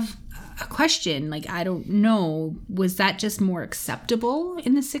have a question, like, I don't know, was that just more acceptable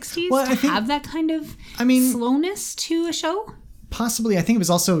in the 60s to have that kind of slowness to a show? Possibly. I think it was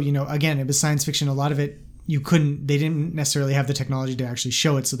also, again, it was science fiction. A lot of it, they didn't necessarily have the technology to actually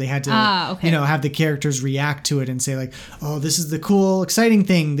show it. So they had to, have the characters react to it and say like, oh, this is the cool, exciting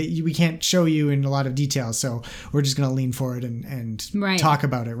thing that we can't show you in a lot of detail. So we're just going to lean forward and talk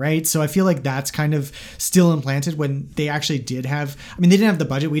about it. Right. So I feel like that's kind of still implanted when they actually did have, they didn't have the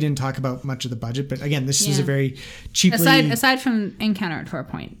budget. We didn't talk about much of the budget, but again, this is a very cheaply. Aside from Encounter at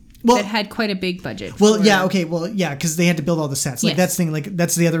Farpoint. That had quite a big budget. Because they had to build all the sets. Like that's the thing. Like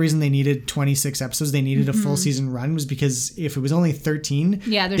that's the other reason they needed 26 episodes. They needed a full season run was because if it was only 13,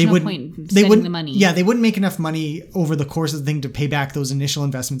 there's no point spending the money. Yeah, they wouldn't make enough money over the course of the thing to pay back those initial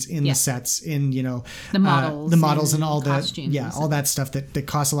investments in the sets, in the models and all that. All that stuff that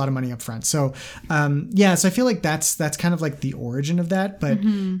costs a lot of money up front. So so I feel like that's kind of like the origin of that, but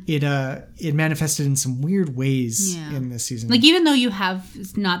it manifested in some weird ways in this season. Like even though you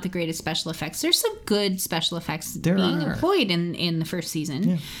have not the greatest special effects, there's some good special effects being employed in the first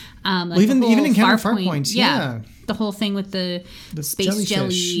season. Like even in Farpoint, the whole thing with the space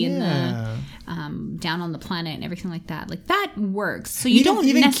jelly and the down on the planet and everything like that, like that works. So you don't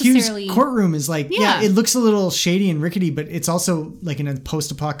necessarily. Q's courtroom is like it looks a little shady and rickety, but it's also like in a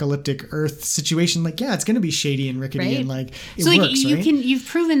post-apocalyptic Earth situation. Like it's going to be shady and rickety, and like it works. You've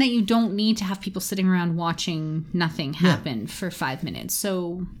proven that you don't need to have people sitting around watching nothing happen for 5 minutes.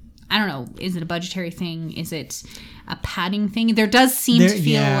 So. I don't know. Is it a budgetary thing? Is it a padding thing? There does seem to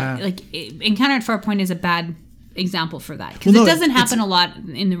feel like Encounter at Farpoint is a bad example for that because it doesn't happen a lot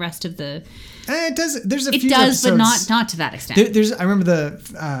in the rest of the. It does. There's a few. It does, episodes. but not to that extent. I remember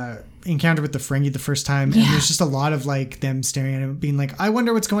the encounter with the Ferengi the first time, and there's just a lot of like them staring at him, being like, "I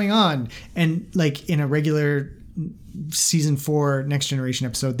wonder what's going on," and like in a regular season 4 Next Generation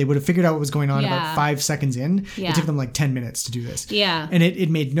episode, they would have figured out what was going on about 5 seconds in. It took them like 10 minutes to do this. And it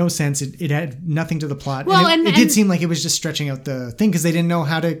made no sense. It had nothing to the plot. Well, and it did seem like it was just stretching out the thing because they didn't know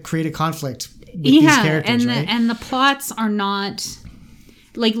how to create a conflict with these characters, and the plots are not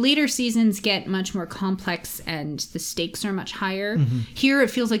like later seasons get much more complex and the stakes are much higher. Here it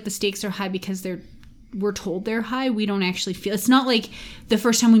feels like the stakes are high because we're told they're high. We don't actually feel. It's not like the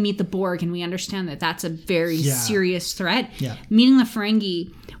first time we meet the Borg and we understand that that's a very serious threat. Meeting the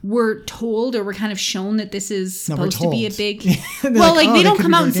Ferengi, we're told or we're kind of shown that this is supposed to be a big. Well, like they don't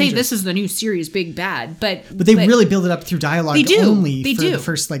come out and say this is the new series big bad, but they really build it up through dialogue. They do. The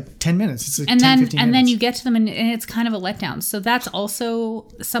first like 10 minutes. It's like 15 minutes. Then you get to them and it's kind of a letdown. So that's also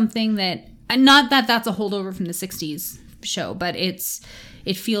something that, not that that's a holdover from the 60s show, but it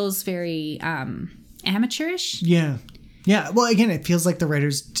feels very amateurish. Well, again, it feels like the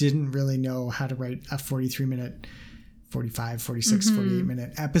writers didn't really know how to write a 43-minute 45, 46,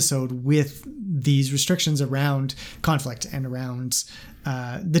 48-minute episode with these restrictions around conflict and around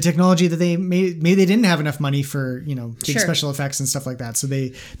the technology that they maybe they didn't have enough money for, big special effects and stuff like that. So they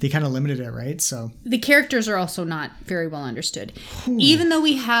kind of limited it, right? So the characters are also not very well understood. Even though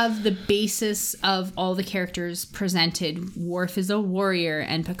we have the basis of all the characters presented, Worf is a warrior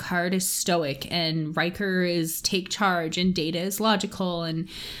and Picard is stoic and Riker is take charge and Data is logical and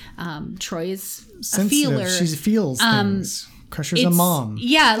Troy is a feeler. She feels things. Crusher's a mom.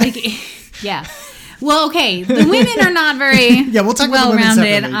 Well, okay, the women are not very we'll talk about the women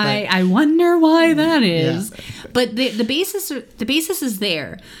separately, I wonder why that is. But the basis is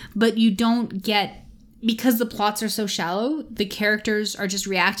there, but you don't get, because the plots are so shallow, the characters are just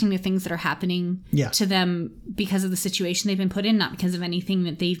reacting to things that are happening to them because of the situation they've been put in, not because of anything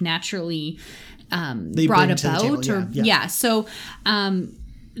that they've naturally brought about. So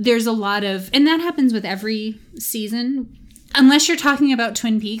there's a lot of, and that happens with every season. Unless you're talking about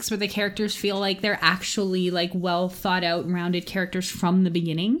Twin Peaks, where the characters feel like they're actually like well thought out, rounded characters from the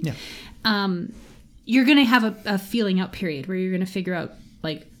beginning. You're going to have a feeling out period where you're going to figure out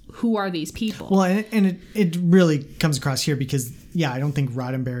like, who are these people? Well, and it really comes across here because, I don't think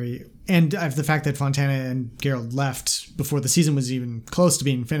Roddenberry, and the fact that Fontana and Gerald left before the season was even close to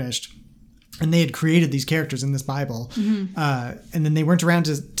being finished, and they had created these characters in this Bible, and then they weren't around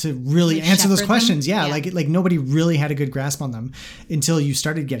to really answer those questions. Yeah, like nobody really had a good grasp on them until you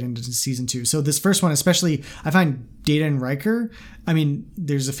started getting into season 2. So this first one, especially, I find Data and Riker. I mean,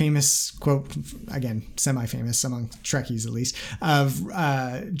 there's a famous quote, again, semi-famous among Trekkies at least, of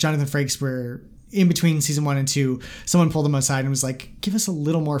Jonathan Frakes, where in between season 1 and 2, someone pulled him aside and was like, give us a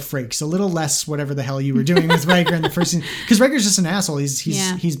little more Frakes, a little less whatever the hell you were doing with Riker in the first season. Because Riker's just an asshole.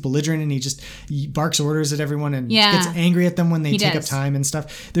 He's belligerent, and he barks orders at everyone and gets angry at them when they take up time and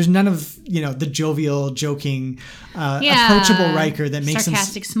stuff. There's none of, the jovial, joking, approachable Riker that makes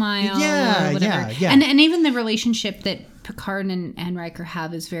sarcastic smile. Yeah, or whatever. Yeah. And even the relationship that Picard and Riker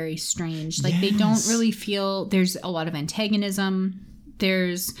have is very strange. Like, they don't really feel, there's a lot of antagonism.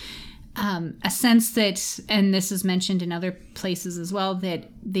 There's a sense that, and this is mentioned in other places as well, that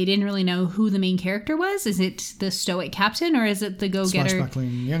they didn't really know who the main character was. Is it the stoic captain, or is it the go-getter? Swashbuckling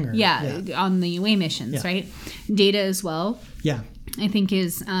younger. Yeah, on the away missions, right? Data as well. Yeah. I think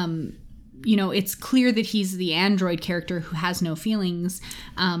is, it's clear that he's the android character who has no feelings.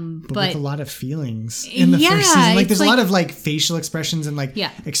 But with a lot of feelings in the first season. Like, there's a lot of like facial expressions and like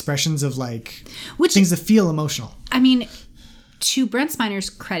expressions of like things that feel emotional. I mean, to Brent Spiner's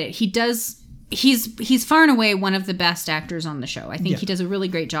credit, he's far and away one of the best actors on the show. I think he does a really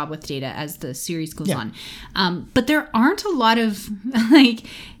great job with Data as the series goes on. But there aren't a lot of like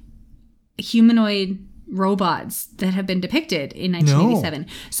humanoid robots that have been depicted in 1987.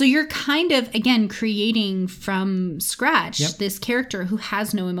 So you're kind of, again, creating from scratch this character who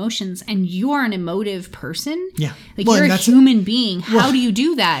has no emotions, and you are an emotive person. Yeah. Like, you're a human being. How do you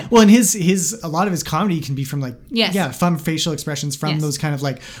do that? Well, and a lot of his comedy can be from like, from facial expressions, from those kind of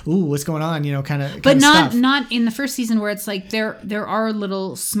like, ooh, what's going on, kind of But stuff. not in the first season, where it's like there are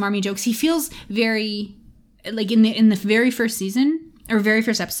little smarmy jokes. He feels very, like, in the very first season, or very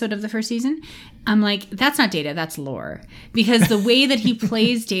first episode of the first season, I'm like, that's not Data, that's Lore. Because the way that he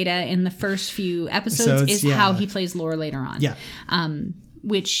plays Data in the first few episodes is how he plays Lore later on. Yeah.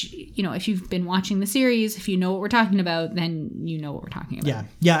 Which, if you've been watching the series, if you know what we're talking about, then you know what we're talking about. Yeah.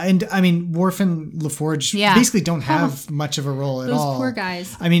 Yeah. And I mean, Worf and LaForge basically don't have much of a role at all. Those poor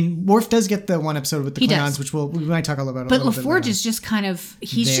guys. I mean, Worf does get the one episode with the Klingons, which we might talk about. But LaForge is just kind of,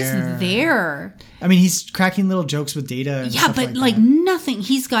 he's just there. I mean, he's cracking little jokes with Data. And stuff but like nothing.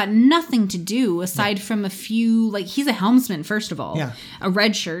 He's got nothing to do aside from a few, like, he's a helmsman, first of all. Yeah. A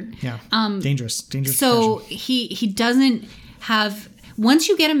red shirt. Yeah. Dangerous. So he doesn't have. Once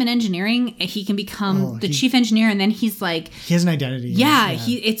you get him in engineering, he can become the chief engineer, and then he's like, he has an identity. Yeah,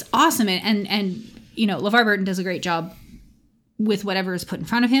 it's awesome, and LeVar Burton does a great job with whatever is put in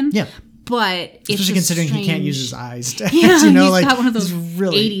front of him. Yeah. But especially considering he can't use his eyes. He's got one of those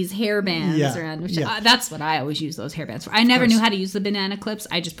 80s hairbands around. Which that's what I always use those hairbands for. I never knew how to use the banana clips.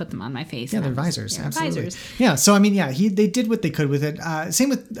 I just put them on my face. Yeah, they're visors. Absolutely. Visors. Yeah. So I mean, they did what they could with it. Same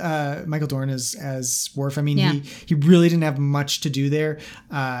with Michael Dorn as Worf. I mean, he really didn't have much to do there.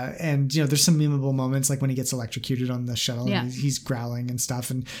 And there's some memeable moments, like when he gets electrocuted on the shuttle and he's growling and stuff,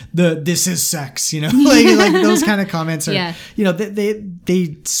 and this is sex. Like those kind of comments are.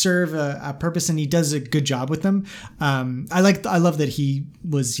 They serve a purpose, and he does a good job with them. I love that he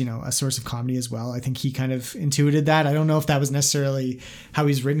was a source of comedy as well. I think he kind of intuited that. I don't know if that was necessarily how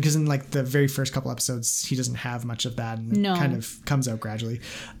he's written, because in like the very first couple episodes he doesn't have much of that, and it kind of comes out gradually.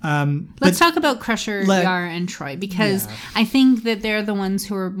 Let's talk about Crusher, Yar, and Troi, because I think that they're the ones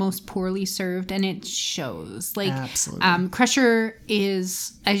who are most poorly served, and it shows. Like, absolutely. Crusher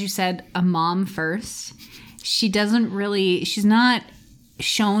is, as you said, a mom first. She's not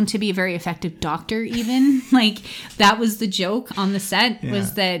shown to be a very effective doctor, even. Like, that was the joke on the set,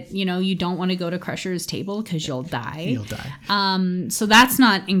 was that you don't want to go to Crusher's table because you'll die. So that's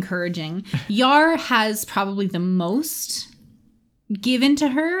not encouraging. Yar has probably the most given to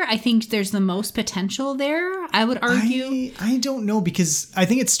her. I think there's the most potential there, I would argue. I don't know, because I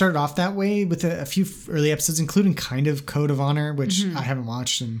think it started off that way with a few early episodes, including kind of Code of Honor, which I haven't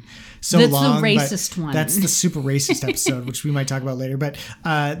watched in that's long. That's the racist one. That's the super racist episode, which we might talk about later. But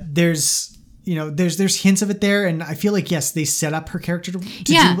there's hints of it there, and I feel like, yes, they set up her character to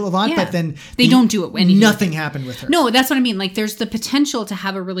do a lot, but then they don't do it when nothing happened with her. No, that's what I mean. Like, there's the potential to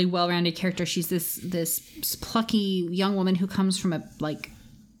have a really well-rounded character. She's this plucky young woman who comes from a like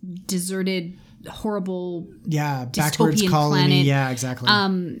deserted, horrible, backwards colony. Planet. Yeah, exactly.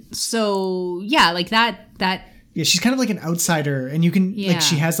 So yeah, like that. Yeah, she's kind of like an outsider, and you can like,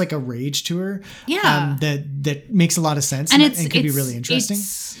 she has like a rage to her. Yeah, that makes a lot of sense, and could be really interesting.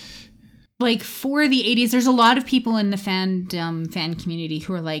 Like, for the 80s, there's a lot of people in the fan community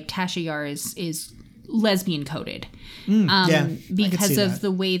who are like, Tasha Yar is lesbian coded. Yeah, because of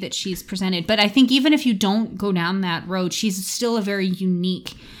the way that she's presented. But I think even if you don't go down that road, she's still a very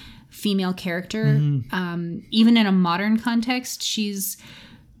unique female character. Even in a modern context, she's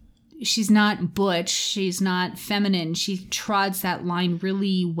not butch, she's not feminine. She trods that line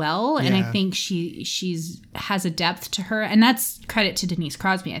really well, and I think she's has a depth to her, and that's credit to Denise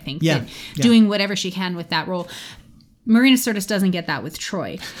Crosby. I think doing whatever she can with that role. Marina Sirtis doesn't get that with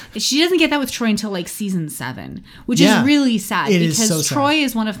Troy. She doesn't get that with Troy until like season 7, which is really sad because Troy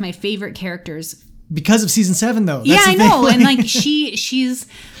is one of my favorite characters. Because of season 7, though. That's I know. And like she's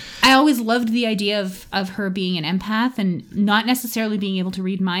I always loved the idea of her being an empath and not necessarily being able to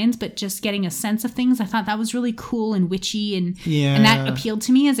read minds, but just getting a sense of things. I thought that was really cool and witchy, and that appealed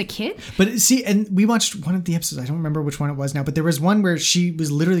to me as a kid. But see, and we watched one of the episodes. I don't remember which one it was now, but there was one where she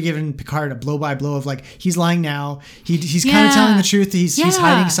was literally giving Picard a blow by blow of like, he's lying now. He's kind of telling the truth. He's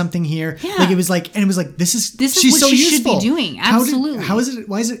hiding something here. Yeah. Like it was like this is she's what so she useful. Should be doing. Absolutely. How is it?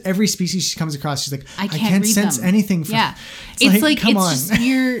 Why is it every species she comes across, she's like, I can't read sense them. anything from it's like come on. Just,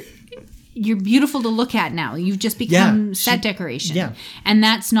 you're beautiful to look at now. You've just become set decoration. Yeah. And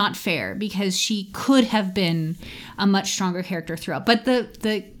that's not fair because she could have been a much stronger character throughout. But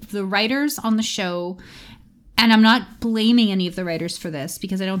the writers on the show, and I'm not blaming any of the writers for this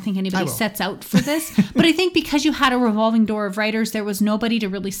because I don't think anybody sets out for this, but I think because you had a revolving door of writers, there was nobody to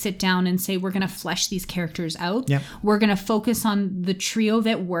really sit down and say, we're going to flesh these characters out. Yep. We're going to focus on the trio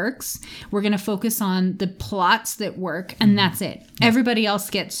that works. We're going to focus on the plots that work. And that's it. Yep. Everybody else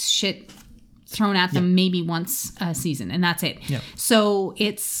gets shit thrown at them maybe once a season, and that's it. Yep. So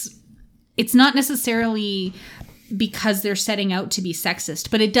it's not necessarily because they're setting out to be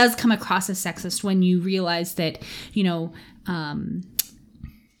sexist, but it does come across as sexist when you realize that,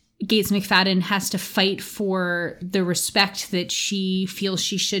 Gates McFadden has to fight for the respect that she feels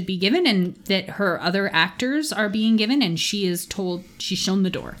she should be given and that her other actors are being given, and she is told she's shown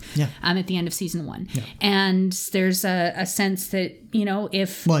the door at the end of season 1. Yeah. And there's a sense that,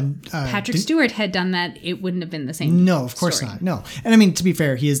 if Patrick Stewart had done that, it wouldn't have been the same. No, of course not. No. And I mean, to be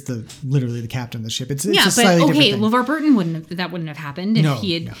fair, he is literally the captain of the ship. It's a slightly different thing. LeVar Burton wouldn't have happened if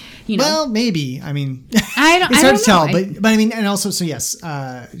he had, Well, maybe. I mean, it's to hard to tell, but I mean, and also, so yes,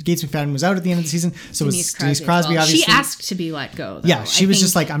 Gates McFadden was out at the end of the season, so was Denise Crosby, obviously. She asked to be let go, though. Yeah, she was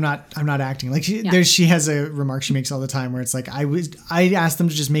just like, I'm not acting. Like she has a remark she makes all the time where it's like, I asked them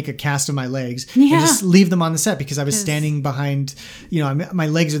to just make a cast of my legs and just leave them on the set because I was standing behind, my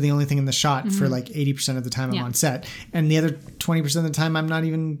legs are the only thing in the shot for like 80% of the time I'm on set, and the other 20% of the time I'm not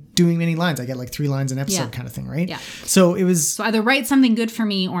even doing any lines. I get like 3 lines an episode kind of thing, right? Yeah. So it was either write something good for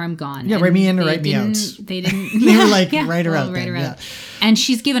me or I'm gone. Yeah, write me in or write me out. They didn't. They were like write her out. Yeah. And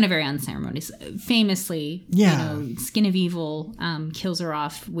she's given a very unceremonious, famously, Skin of Evil kills her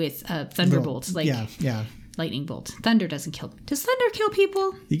off with a thunderbolt, lightning bolt. Thunder doesn't kill. Does thunder kill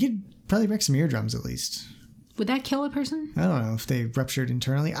people? You could probably wreck some eardrums at least. Would that kill a person? I don't know if they ruptured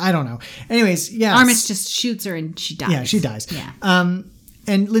internally. I don't know. Anyways, yeah. Armis just shoots her and she dies. Yeah, she dies. Yeah.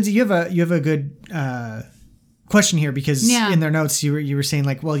 And Lindsay, you have a good question here because in their notes you were saying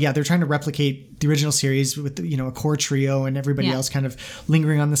like, well, they're trying to replicate the original series with a core trio and everybody else kind of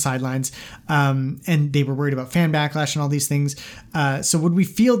lingering on the sidelines, and they were worried about fan backlash and all these things. So would we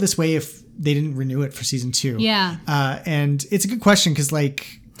feel this way if they didn't renew it for season 2? Yeah. And it's a good question because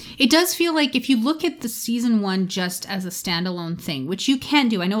like. It does feel like if you look at the season 1 just as a standalone thing, which you can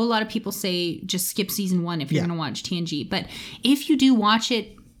do. I know a lot of people say just skip season 1 if you're going to watch TNG. But if you do watch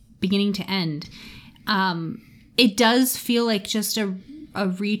it beginning to end, it does feel like just a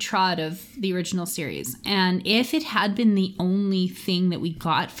retrod of the original series. And if it had been the only thing that we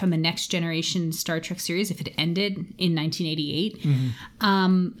got from a Next Generation Star Trek series, if it ended in 1988,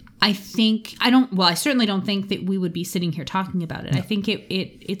 I certainly don't think that we would be sitting here talking about it. No. I think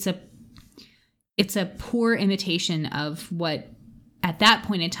it's a poor imitation of what at that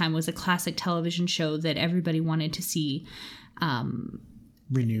point in time was a classic television show that everybody wanted to see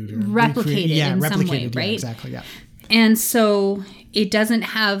renewed or replicated in some way, right? Yeah, exactly, yeah. And so it doesn't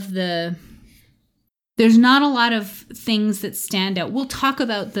have there's not a lot of things that stand out. We'll talk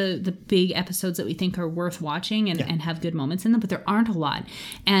about the big episodes that we think are worth watching and have good moments in them, but there aren't a lot.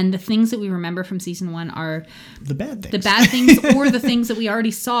 And the things that we remember from season 1 are the bad things or the things that we already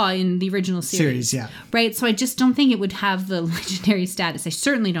saw in the original series. Yeah. Right? So I just don't think it would have the legendary status. I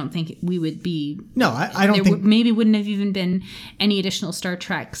certainly don't think we would be... No, I don't think... Maybe wouldn't have even been any additional Star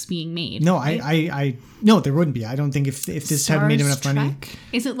Treks being made. No, right? No, there wouldn't be. I don't think if this hadn't made enough money.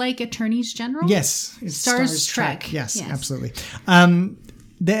 Is it like Attorneys General? Yes. Stars Trek. Yes, absolutely.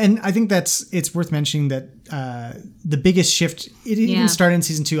 And I think it's worth mentioning that the biggest shift, it even started in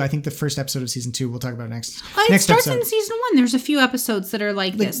season 2. I think the first episode of season 2, we'll talk about next. It starts in season 1. There's a few episodes that are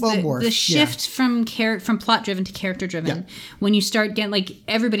like this. The shift from plot driven to character driven. Yeah. When you start getting like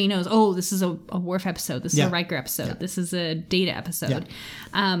everybody knows, oh, this is a Worf episode. This is a Riker episode. Yeah. This is a Data episode. Yeah.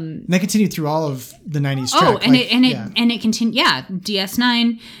 And that continued through all of the 90s. Oh, and it continued. Yeah,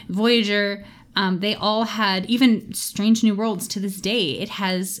 DS9, Voyager. They all had, even Strange New Worlds to this day, it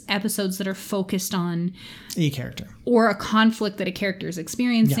has episodes that are focused on a character or a conflict that a character is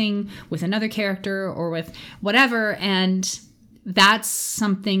experiencing with another character or with whatever. And that's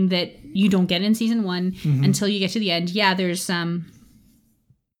something that you don't get in season 1 until you get to the end. Yeah, there's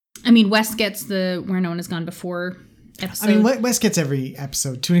West gets the Where No One Has Gone Before episode. West gets every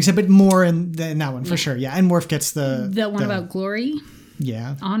episode to an extent, but more in that one for sure. Yeah, and Worf gets the one about glory.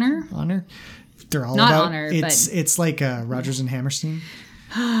 Yeah, honor. They're all not about honor. It's like Rodgers and Hammerstein.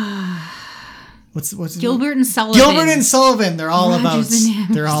 What's Gilbert and Sullivan? Gilbert and Sullivan. They're all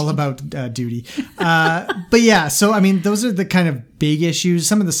about duty. But yeah, so those are the kind of big issues.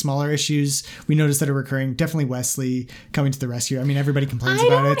 Some of the smaller issues we noticed that are recurring. Definitely Wesley coming to the rescue. Everybody complains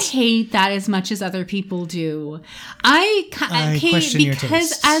about it. I don't hate that as much as other people do. I question your taste.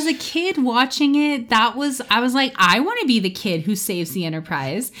 Because as a kid watching it, I was like, I want to be the kid who saves the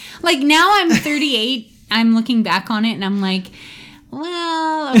Enterprise. Like now I'm 38. I'm looking back on it and I'm like,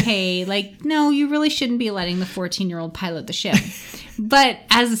 well, okay, like, no, you really shouldn't be letting the 14-year-old pilot the ship. But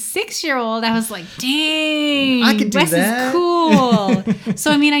as a 6-year-old, I was like, dang, I could do Wes that. is cool.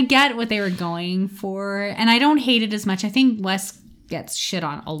 So, I get what they were going for, and I don't hate it as much. I think Wes gets shit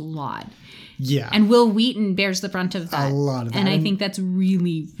on a lot. Yeah. And Will Wheaton bears the brunt of that. A lot of that. And I think that's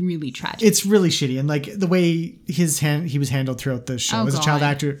really, really tragic. It's really shitty. And, like, the way he was handled throughout the show as a child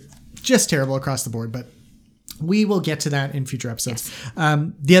actor, just terrible across the board, but we will get to that in future episodes.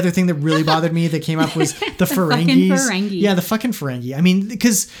 Yes. The other thing that really bothered me that came up was the Ferengis. Ferengi. Yeah, the fucking Ferengi.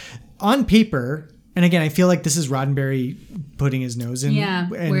 Because on paper, and again, I feel like this is Roddenberry putting his nose in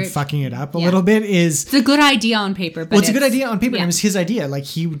and fucking it up a little bit. It's a good idea on paper. But it's a good idea on paper. Yeah. It was his idea. Like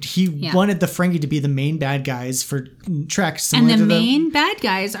he wanted the Ferengi to be the main bad guys for Trek. And the main bad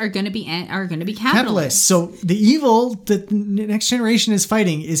guys are going to be capitalists. So the evil that the next generation is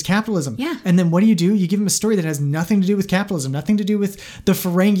fighting is capitalism. Yeah. And then what do? You give them a story that has nothing to do with capitalism, nothing to do with the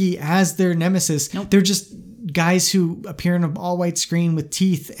Ferengi as their nemesis. Nope. They're just guys who appear on an all-white screen with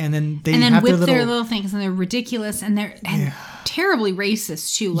teeth, and then have whip their little things, and they're ridiculous, and they're terribly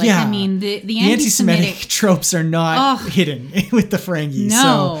racist too. Like the anti-Semitic tropes are not hidden with the Ferengi.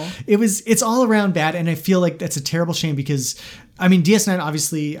 No. So it's all around bad, and I feel like that's a terrible shame because DS9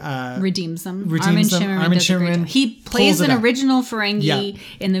 obviously redeems them. Armin Shimmerman. He plays an original Ferengi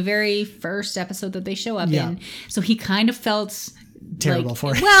in the very first episode that they show up in, so he kind of felt terrible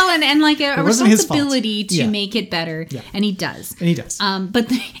for it. Well, and like a responsibility to make it better, and he does.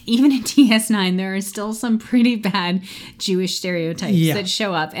 But even in DS9, there are still some pretty bad Jewish stereotypes that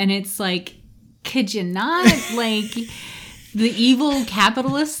show up, and it's like, could you not? Like, the evil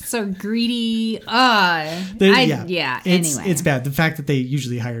capitalists are greedy. Anyway, it's bad. The fact that they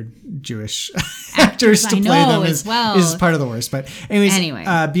usually hired Jewish actors to play them is part of the worst. But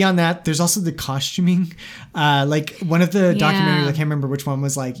anyway, beyond that, there's also the costuming. Like one of the documentaries, I can't remember which one,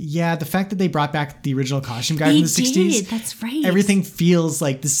 was like, the fact that they brought back the original costume guys in the 60s. That's right. Everything feels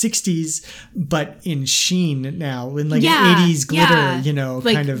like the 60s, but in sheen now, in like an 80s glitter,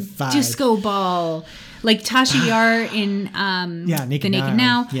 like kind of vibe. Disco ball. Like Tasha Yar in Naked The Naked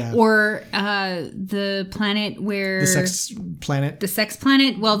Now. Yeah. Or the planet where... The Sex Planet. The Sex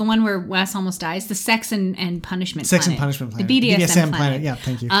Planet. Well, the one where Wes almost dies. The Sex and Punishment Sex Planet. and Punishment Planet. The BDSM planet. Yeah,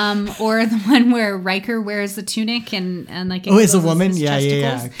 thank you. Or the one where Riker wears the tunic and like... as a woman?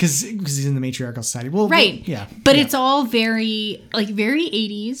 Yeah. Because he's in the matriarchal society. Well, right. Yeah. But it's all very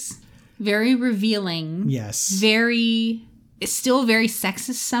 80s. Very revealing. Yes. It's still very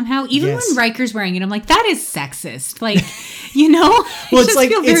sexist somehow. Even when Riker's wearing it, I'm like, that is sexist. Like, well, it's like,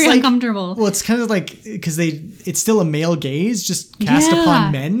 feel very uncomfortable. Well, it's kind of like, because it's still a male gaze just cast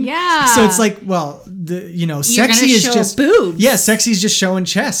upon men. Yeah. So it's like, well, sexy is just boobs. Yeah, sexy is just showing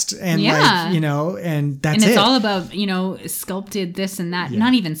chest and and that's it. And it's all about, sculpted this and that.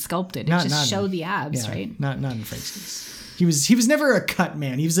 Not even sculpted. It just show the abs, right? Not in Frank's case. He was never a cut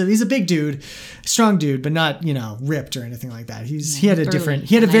man. He's a big dude, strong dude, but not, ripped or anything like that. He had a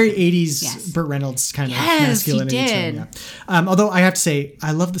very 80s Burt Reynolds kind of masculinity to him. Yeah. Although I have to say,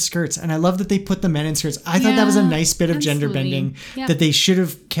 I love the skirts, and I love that they put the men in skirts. I thought that was a nice bit of gender bending that they should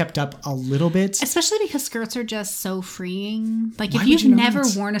have kept up a little bit. Especially because skirts are just so freeing. Like, if you've never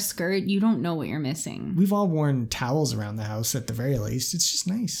worn a skirt, you don't know what you're missing. We've all worn towels around the house at the very least. It's just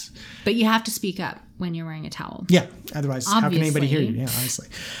nice. But you have to speak up when you're wearing a towel. Yeah. Otherwise, how can anybody hear you? Yeah, honestly.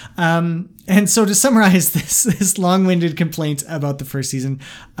 And so to summarize this long-winded complaint about the first season,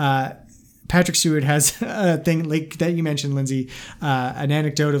 Patrick Stewart has a thing like that you mentioned, Lindsay, an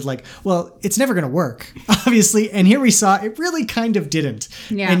anecdote of like, well, it's never going to work, obviously. And here we saw it really kind of didn't.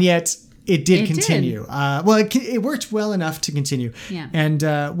 Yeah. And yet it did continue. It worked well enough to continue. Yeah. And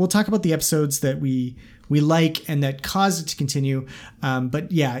we'll talk about the episodes that we like and that caused it to continue.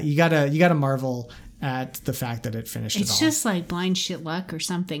 But yeah, you gotta marvel at the fact that it finished it's just like blind shit luck or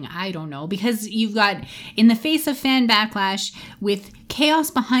something. I don't know, because you've got, in the face of fan backlash, with chaos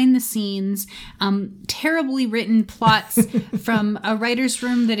behind the scenes, terribly written plots from a writer's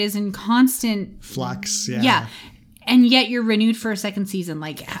room that is in constant flux. Yeah. And yet you're renewed for a second season.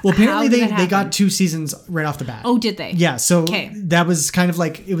 Like, well, apparently they got 2 seasons right off the bat. Oh, did they? Yeah. So that was kind of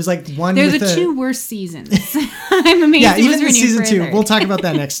like, it was like one. They're the 2 worst seasons. I'm amazed. Yeah, even in season 2. We'll talk about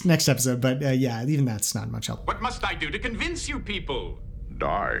that next episode. But yeah, even that's not much help. What must I do to convince you people?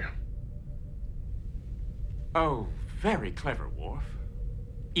 Die. Oh, very clever, Worf.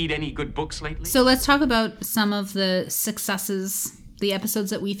 Eat any good books lately? So let's talk about some of the successes, the episodes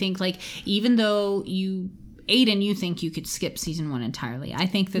that we think, like, even though Aiden, you think you could skip season 1 entirely. I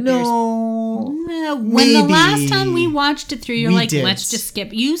think that when the last time we watched it through, you're let's just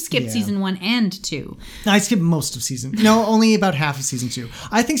skip. You skipped season 1 and 2. I skipped most of season. No, only about half of season 2.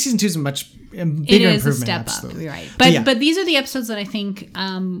 I think season 2 is a much bigger improvement. It is a step up, you're right. But these are the episodes that I think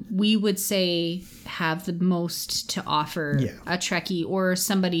we would say have the most to offer a Trekkie or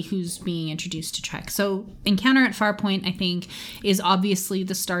somebody who's being introduced to Trek. So Encounter at Farpoint, I think, is obviously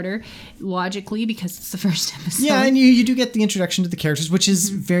the starter, logically, because it's the first episode. Yeah, and you do get the introduction to the characters, which is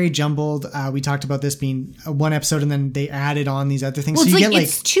very jumbled. We talked about this being one episode, and then they added on these other things. Well, so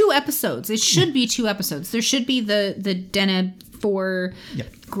it's 2 episodes. It should be 2 episodes. There should be the Deneb 4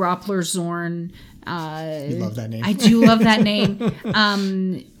 Groppler Zorn. You love that name. I do love that name.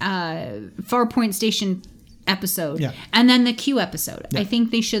 Farpoint Station episode, and then the Q episode. I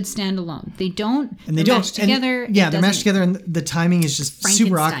think they should stand alone. They don't. And they don't match together. And, they're matched together, and the timing is just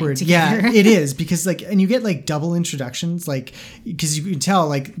super awkward. Together. Yeah, it is, because and you get like double introductions, because you can tell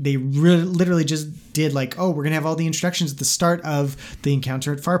they literally just did we're gonna have all the introductions at the start of the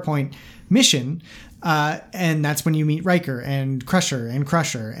Encounter at Farpoint mission. And that's when you meet Riker and Crusher and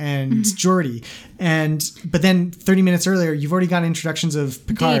Geordi. But then 30 minutes earlier, you've already got introductions of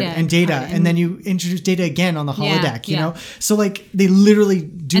Picard and Data. And then you introduce Data again on the holodeck, you know? So they literally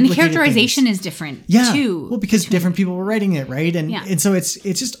duplicated And the characterization is different too. Well, because different people were writing it, right? And so it's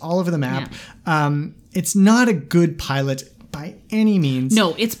just all over the map. Yeah. It's not a good pilot by any means.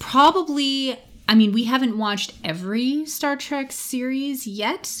 No, it's probably, I mean, we haven't watched every Star Trek series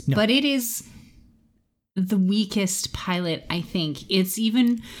yet, but it is the weakest pilot, I think. It's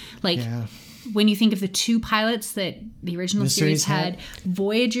even when you think of the 2 pilots that the original series had,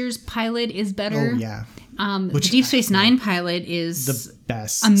 Voyager's pilot is better. Oh, yeah. The Deep Space Nine pilot is the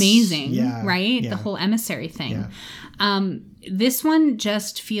best. Amazing, right? Yeah. The whole emissary thing. Yeah. This one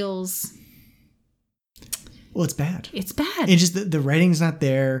just feels... Well, it's bad. It's bad. It's just the writing's not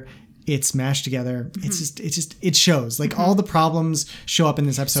there. It's mashed together. Mm-hmm. It shows all the problems show up in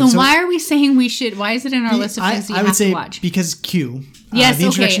this episode. So why are we saying why is it in our list of things I would say to watch? Because Q. Yes, the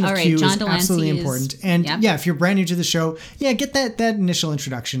introduction of Q John is Delancey absolutely important. And if you're brand new to the show, get that initial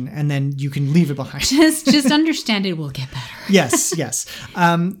introduction, and then you can leave it behind. Just understand it will get better. Yes.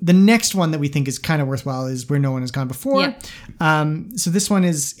 The next one that we think is kind of worthwhile is Where No One Has Gone Before. Yep. So this one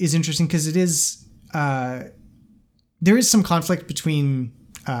is interesting because it is there is some conflict between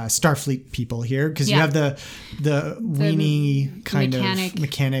Starfleet people here, because you have the weenie kind of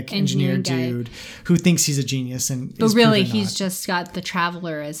mechanic engineer dude who thinks he's a genius, but really he's just got the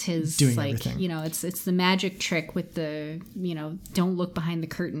Traveler as his doing everything. It's the magic trick with the don't look behind the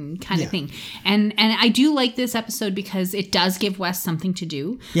curtain kind of thing. And I do like this episode because it does give Wes something to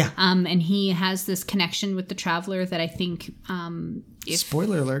do. And he has this connection with the Traveler that I think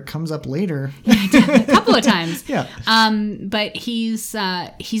spoiler alert comes up later a couple of times. But he's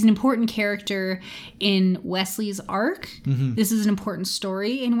an important character in Wesley's arc. Mm-hmm. This is an important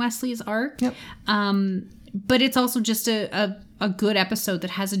story in Wesley's arc. Yep. But it's also just a a good episode that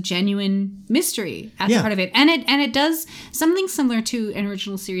has a genuine mystery as part of it. And it does something similar to an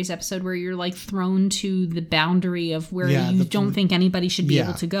original series episode where you're like thrown to the boundary of where you don't think anybody should be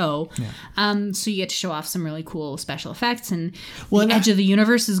able to go. Yeah. So you get to show off some really cool special effects, and the edge of the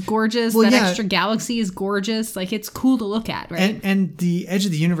universe is gorgeous. That extra galaxy is gorgeous. Like, it's cool to look at, right? And the edge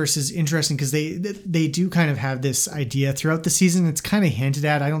of the universe is interesting because they do kind of have this idea throughout the season. It's kind of hinted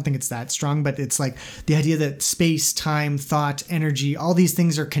at. I don't think it's that strong, but it's like the idea that space, time, thought, energy, all these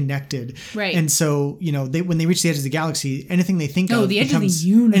things are connected. Right. And so, you know, when they reach the edge of the galaxy, anything they think of the edge becomes of the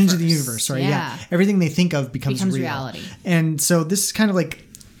universe. Edge of the universe, right? Yeah. Everything they think of becomes real. reality. And so this is kind of like,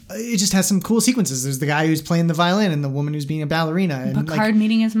 it just has some cool sequences. There's the guy who's playing the violin and the woman who's being a ballerina. And Picard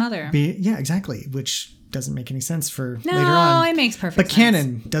meeting his mother. Yeah, exactly. Which doesn't make any sense for later on. No, it makes perfect sense. But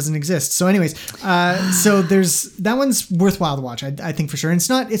canon doesn't exist. So anyways, so there's that one's worthwhile to watch. I think for sure. And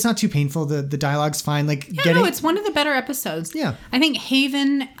it's not too painful. The dialogue's fine. Like it's one of the better episodes. Yeah. I think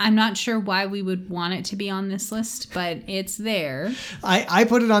Haven, I'm not sure why we would want it to be on this list, but it's there. I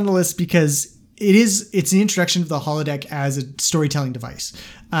put it on the list because it's an introduction to the holodeck as a storytelling device.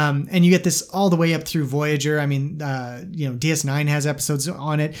 And you get this all the way up through Voyager. I mean, DS9 has episodes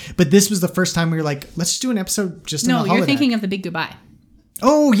on it, but this was the first time we were like, let's just do an episode just on the holodeck. No, you're thinking of The Big Goodbye.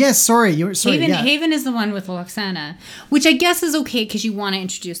 Oh, yes. Sorry. Haven is the one with Loxana, which I guess is okay because you want to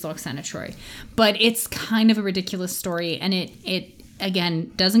introduce Loxana Troi, but it's kind of a ridiculous story. And it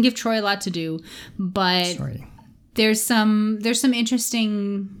again, doesn't give Troi a lot to do, but there's some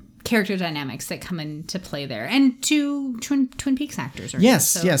interesting character dynamics that come into play there, and two Twin Peaks actors.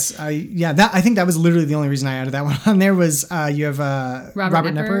 Yes. I think that was literally the only reason I added that one on there was you have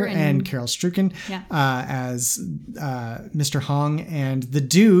Robert Knepper and Carol Strucken as Mr. Hong, and the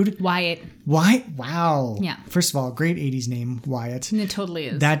dude Wyatt. Wow. Yeah. First of all, great 80s name, Wyatt. It totally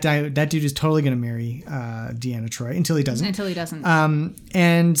is. That dude is totally going to marry Deanna Troi until he doesn't.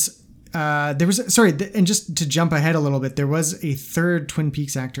 And there was and just to jump ahead a little bit, there was a third Twin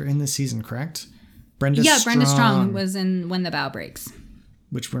Peaks actor in this season, correct? Brenda Strong was in When the Bow Breaks,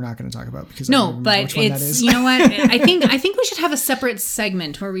 which we're not going to talk about because but it's you know what I think we should have a separate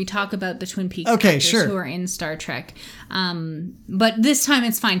segment where we talk about the Twin Peaks actors who are in Star Trek. But this time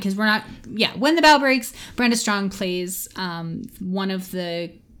it's fine because we're not. Yeah, When the Bow Breaks, Brenda Strong plays one of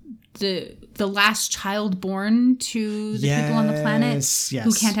the last child born to the people on the planet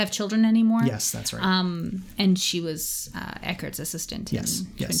who can't have children anymore. Yes, that's right. And she was Eckert's assistant in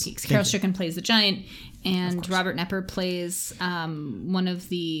Twin Peaks. Carol Strucken plays the giant, and Robert Knepper plays one of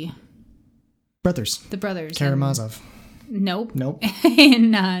the brothers. The brothers. Karamazov. Nope.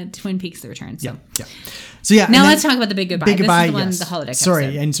 In Twin Peaks: The Return. So. Yeah. So yeah. Now let's talk about The Big Goodbye. Big Goodbye, this is the holodeck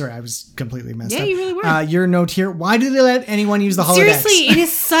episode. Sorry, I was completely messed up. Yeah, you really were. Your note here: why do they let anyone use the holodeck? Seriously, it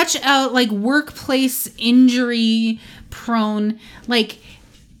is such a workplace injury prone.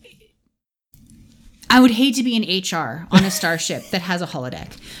 I would hate to be in HR on a starship that has a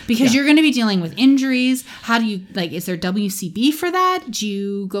holodeck because you're going to be dealing with injuries. How do you is there WCB for that? Do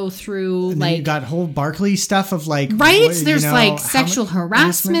you go through you got whole Barclay stuff of there's sexual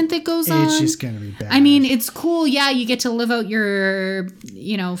harassment that goes on. It's just going to be bad. I mean, it's cool. Yeah, you get to live out your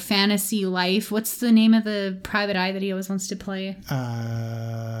fantasy life. What's the name of the private eye that he always wants to play?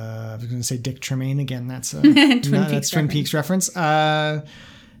 I was going to say Dick Tremaine again. That's a Twin Peaks reference.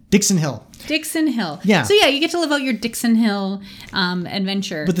 Dixon Hill. Yeah. So you get to live out your Dixon Hill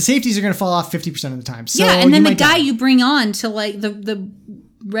adventure. But the safeties are going to fall off 50% of the time. So and then the guy you bring on to the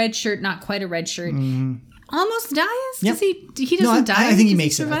red shirt, not quite a red shirt, almost dies. Yep. He doesn't die. I think he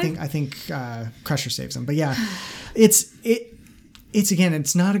makes it. I think Crusher saves him. But yeah, it's again,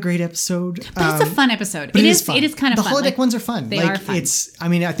 it's not a great episode. But it's a fun episode. It is kind of fun. The holodeck ones are fun. They are fun.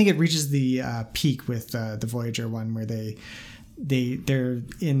 I think it reaches the peak with the Voyager one where they're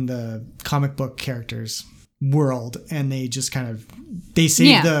in the comic book characters world and they just kind of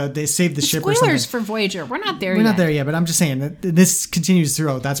save the ship or something. Spoilers for Voyager. We're not there yet, but I'm just saying that this continues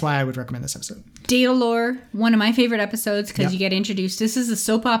throughout. That's why I would recommend this episode. Data lore, one of my favorite episodes because you get introduced. This is a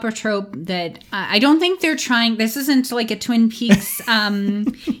soap opera trope that I don't think they're trying. This isn't like a Twin Peaks,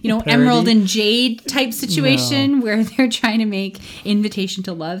 Emerald and Jade type situation where they're trying to make Invitation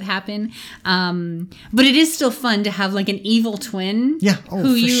to Love happen. But it is still fun to have an evil twin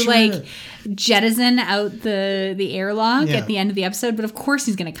who you jettison out the airlock at the end of the episode. But of course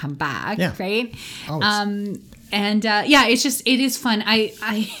he's going to come back, right? Always. It is fun.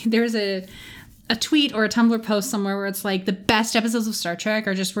 There's a tweet or a Tumblr post somewhere where it's the best episodes of Star Trek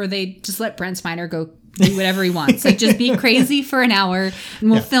are just where they just let Brent Spiner go do whatever he wants. Just be crazy for an hour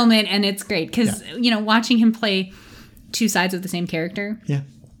and we'll film it and it's great. Because, watching him play two sides of the same character. Yeah.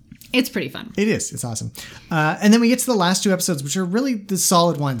 It's pretty fun. It is. It's awesome. And then we get to the last 2 episodes, which are really the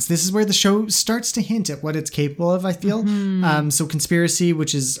solid ones. This is where the show starts to hint at what it's capable of, I feel. So Conspiracy,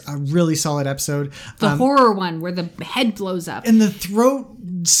 which is a really solid episode. The horror one where the head blows up. And the throat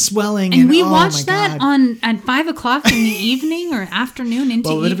swelling. And we watched that at 5 o'clock in the evening or afternoon into evening.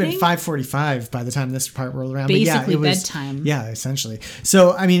 Well, it would have been 5:45 by the time this part rolled around. Basically but yeah, bedtime. Yeah, essentially.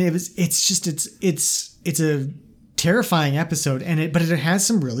 So, I mean, it's a terrifying episode, but it has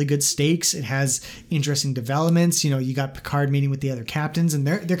some really good stakes. It has interesting developments. You got Picard meeting with the other captains, and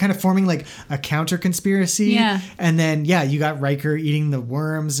they're kind of forming like a counter conspiracy. Yeah. And then you got Riker eating the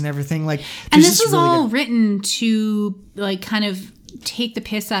worms and everything. Like, and this was really all written to like kind of take the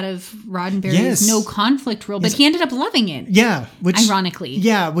piss out of Roddenberry's no conflict rule, but he ended up loving it. Yeah, which ironically.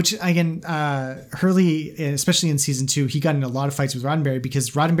 Yeah, which again, Hurley, especially in season 2, he got in a lot of fights with Roddenberry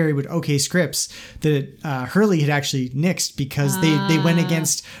because Roddenberry would okay scripts that Hurley had actually nixed because they went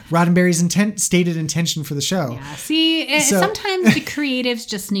against Roddenberry's stated intention for the show. Yeah, see, sometimes the creatives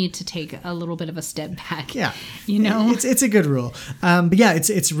just need to take a little bit of a step back. Yeah, it's a good rule. But yeah,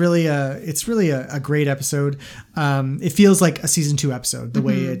 it's really a great episode. It feels like a season 2 episode, the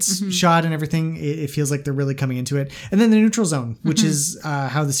way it's shot and everything. It feels like they're really coming into it. And then the Neutral Zone, which is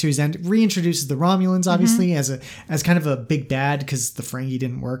how the series reintroduces the Romulans, obviously, as kind of a big bad because the Ferengi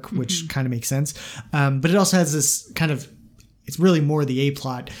didn't work, which kind of makes sense. But it also has this kind of, it's really more the A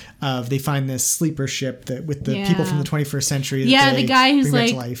plot of they find this sleeper ship that with the people from the 21st century. That the guy who's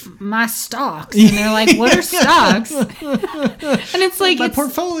like, my stocks. And they're like, what are stocks? And it's like, my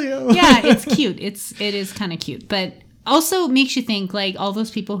portfolio. Yeah, it's cute. It is kind of cute. But also makes you think, like, all those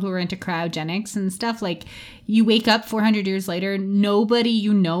people who are into cryogenics and stuff, like, you wake up 400 years later, nobody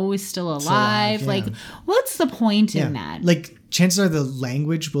you know is still alive. Like, what's the point in that? Like, chances are the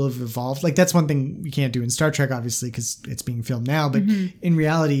language will have evolved. Like, that's one thing you can't do in Star Trek, obviously, because it's being filmed now. But in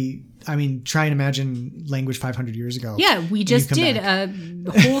reality, I mean, try and imagine language 500 years ago. Yeah, we just did a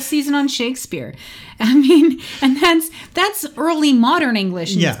whole season on Shakespeare. I mean, and that's early modern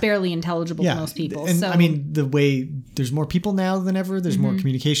English, and it's barely intelligible to most people. And so. I mean, the way there's more people now than ever, there's more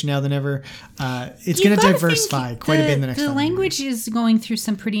communication now than ever. It's going to diversify quite a bit in the next 5 years. The language is going through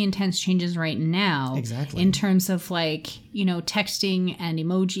some pretty intense changes right now. Exactly. In terms of like, texting and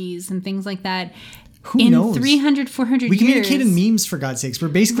emojis and things like that. Who knows? 300, 400 we years. communicate in memes, for God's sakes. We're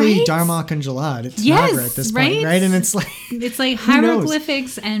basically Darmok and Jalad. It's Nagra at this point, right? And it's like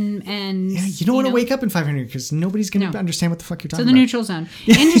hieroglyphics and yeah, you don't want to wake up in 500 years because nobody's going to understand what the fuck you're talking about. So the Neutral Zone.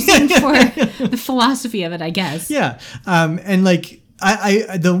 Interesting for the philosophy of it, I guess. Yeah. And like,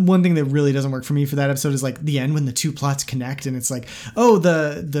 I the one thing that really doesn't work for me for that episode is like the end when the 2 plots connect and it's like, oh,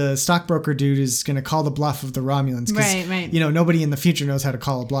 the stockbroker dude is going to call the bluff of the Romulans. Right. Nobody in the future knows how to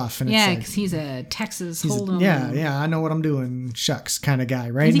call a bluff. And because he's a Texas Hold'em. Yeah, I know what I'm doing. Shucks kind of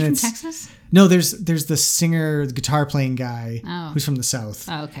guy, right? Is he from Texas? No, there's the singer, the guitar playing guy who's from the South.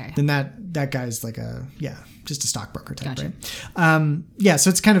 Oh, okay. Then that guy's like just a stockbroker type, right? So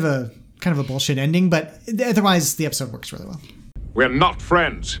it's kind of a bullshit ending, but otherwise the episode works really well. We're not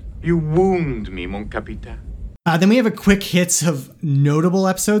friends. You wound me, mon capitaine. Then we have a quick hits of notable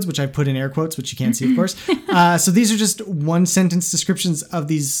episodes, which I put in air quotes, which you can't see, of course. So these are just 1-sentence descriptions of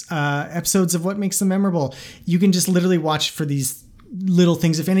these episodes of what makes them memorable. You can just literally watch for these little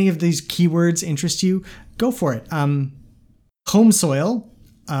things. If any of these keywords interest you, go for it. Home soil,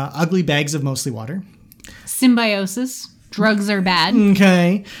 ugly bags of mostly water. Symbiosis. Drugs are bad.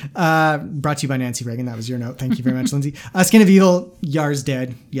 Okay. Brought to you by Nancy Reagan. That was your note. Thank you very much, Lindsay. Skin of Evil, Yar's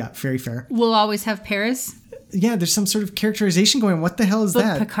dead. Yeah, very fair. We'll always have Paris. Yeah, there's some sort of characterization going on. What the hell is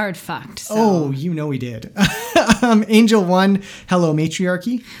that? Picard fucked. So. Oh, he did. Angel 1, Hello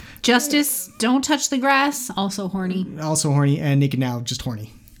Matriarchy. Justice, Don't Touch the Grass, also horny. And Naked Now, just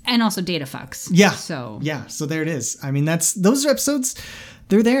horny. And also Data fucks. Yeah. So there it is. I mean, those are episodes.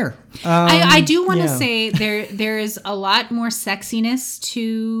 They're there. I do want to say there is a lot more sexiness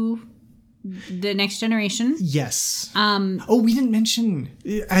to The Next Generation. Yes. We didn't mention,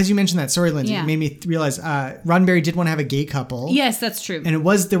 as you mentioned that. Sorry, Lindsay. It made me realize Roddenberry did want to have a gay couple. Yes, that's true. And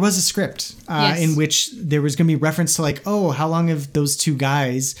there was a script in which there was going to be reference to like, oh, how long have those 2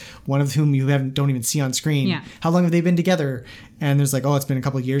 guys, one of whom you don't even see on screen, how long have they been together? And there's like, oh, it's been a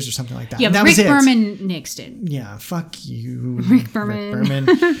couple of years or something like that. Yeah, that Rick Berman nixed it. Yeah, fuck you, Rick Berman.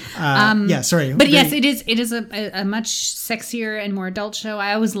 Sorry. But yes, it is a much sexier and more adult show.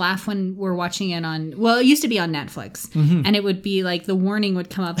 I always laugh when we're watching it it used to be on Netflix. And it would be like, the warning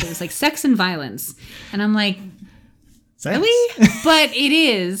would come up. It was like sex and violence. And I'm like, Really? But it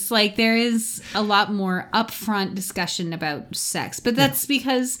is like there is a lot more upfront discussion about sex. But that's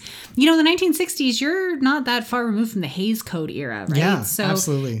because, the 1960s, you're not that far removed from the Hays Code era, right? Yeah, so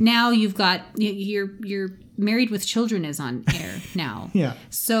absolutely. Now you've got you're Married with Children is on air now. Yeah.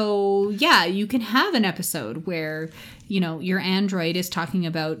 So yeah, you can have an episode where, your android is talking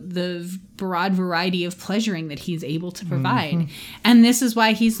about the broad variety of pleasuring that he's able to provide. Mm-hmm. And this is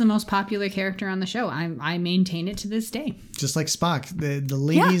why he's the most popular character on the show. I maintain it to this day. Just like Spock. The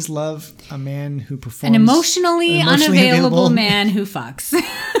ladies love a man who performs. An emotionally unavailable man who fucks.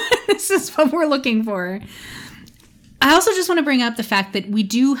 This is what we're looking for. I also just want to bring up the fact that we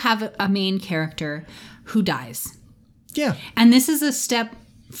do have a main character who dies. Yeah. And this is a step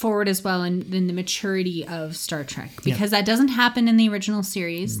forward as well in the maturity of Star Trek, because that doesn't happen in the original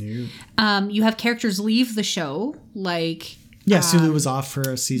series. No. You have characters leave the show, like... Yeah, Sulu was off for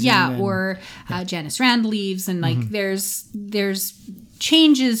a season. Yeah, or Janice Rand leaves, and there's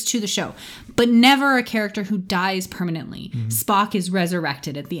changes to the show, but never a character who dies permanently. Mm-hmm. Spock is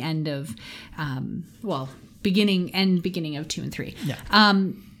resurrected at the end of, beginning of 2 and 3. Yeah.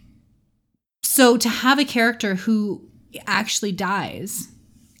 So to have a character who actually dies,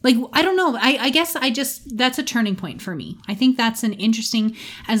 like, I don't know, I guess that's a turning point for me. I think that's an interesting,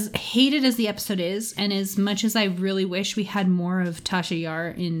 as hated as the episode is, and as much as I really wish we had more of Tasha Yar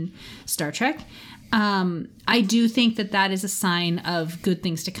in Star Trek, I do think that is a sign of good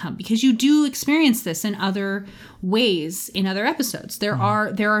things to come, because you do experience this in other ways in other episodes. There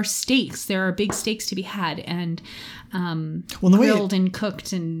are stakes. There are big stakes to be had, and grilled and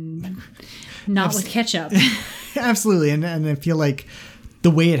cooked and not with ketchup. Absolutely, and I feel like the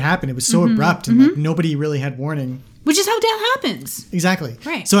way it happened, it was so abrupt, and like nobody really had warning. Which is how death happens. Exactly.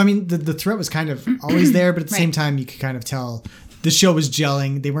 Right. So I mean, the threat was kind of always there, but at the same time, you could kind of tell the show was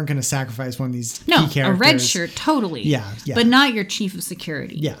gelling. They weren't going to sacrifice one of these key characters. A red shirt, totally. Yeah. But not your chief of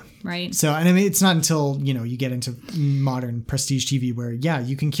security. Yeah. Right. So, and I mean, it's not until, you get into modern prestige TV where,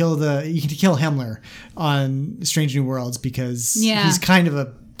 you can kill Himmler on Strange New Worlds because he's kind of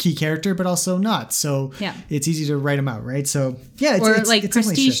a key character, but also not. So it's easy to write him out, right? So it's like it's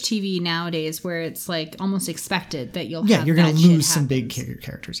prestige TV nowadays, where it's like almost expected that you'll you're going to lose some big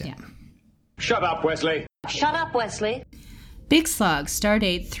characters. Yeah. Shut up, Wesley. Shut up, Wesley. Big Slug,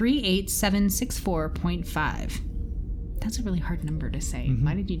 Stardate 38764.5. That's a really hard number to say. Mm-hmm.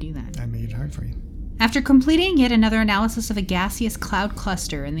 Why did you do that? I made it hard for you. After completing yet another analysis of a gaseous cloud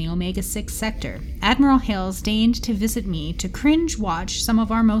cluster in the Omega-6 sector, Admiral Hales deigned to visit me to cringe watch some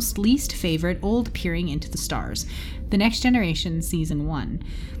of our most least favorite old peering into the stars, The Next Generation Season 1.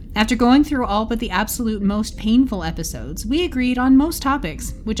 After going through all but the absolute most painful episodes, we agreed on most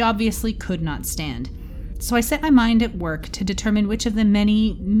topics, which obviously could not stand. So I set my mind at work to determine which of the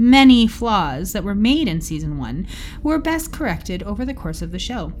many, many flaws that were made in Season 1 were best corrected over the course of the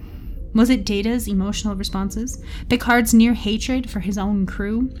show. Was it Data's emotional responses? Picard's near hatred for his own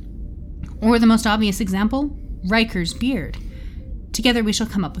crew? Or the most obvious example, Riker's beard? Together we shall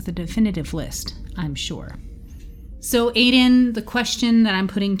come up with a definitive list, I'm sure. So Aiden, the question that I'm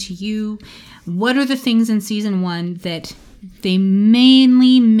putting to you, what are the things in Season 1 that they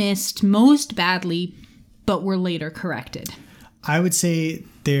mainly missed most badly, but were later corrected? I would say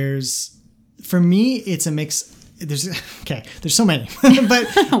for me, it's a mix. There's so many, but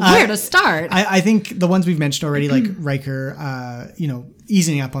where to start? I think the ones we've mentioned already, like Riker,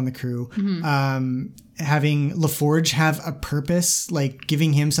 easing up on the crew, having LaForge have a purpose, like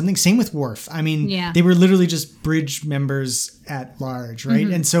giving him something. Same with Worf. I mean, they were literally just bridge members at large, right?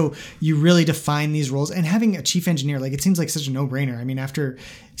 And so you really define these roles, and having a chief engineer, like it seems like such a no-brainer. I mean, after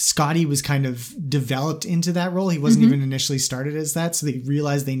Scotty was kind of developed into that role, he wasn't even initially started as that, so they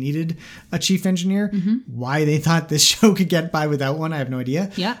realized they needed a chief engineer. Why they thought this show could get by without one, I have no idea.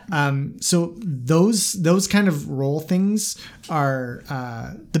 So those kind of role things are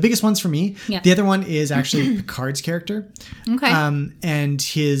the biggest ones for me. The other one is actually Picard's character. And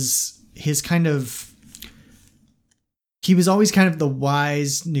his kind of, he was always kind of the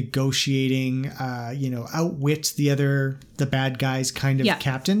wise, negotiating, outwit the bad guys kind of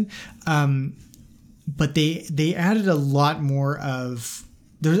captain. But they added a lot more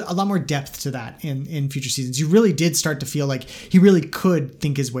there's a lot more depth to that in future seasons. You really did start to feel like he really could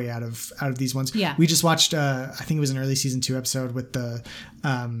think his way out of these ones. We just watched, I think it was an early season 2 episode with the,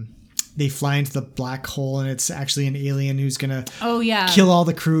 they fly into the black hole and it's actually an alien who's gonna kill all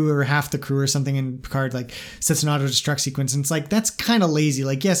the crew or half the crew or something, and Picard like sets an auto-destruct sequence, and it's like, that's kind of lazy.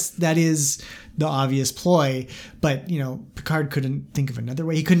 Like, yes, that is the obvious ploy, but Picard couldn't think of another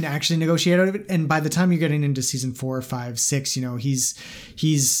way. He couldn't actually negotiate out of it. And by the time you're getting into season 4, 5, 6,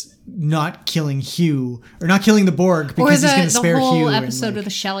 he's not killing Hugh or not killing the Borg because he's going to spare Hugh. Or the whole episode with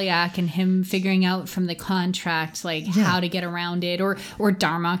the Shellyak and him figuring out from the contract how to get around it, or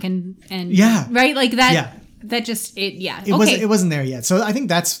Darmok and right, like that. Yeah. That just it wasn't there yet. So I think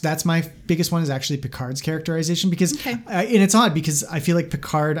that's my biggest one is actually Picard's characterization because and it's odd because I feel like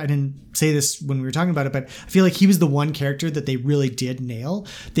Picard, I didn't say this when we were talking about it, but I feel like he was the one character that they really did nail.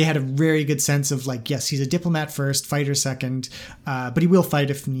 They had a very good sense of like, yes, he's a diplomat first, fighter second, but he will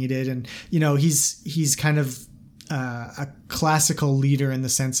fight if needed. And he's kind of a classical leader in the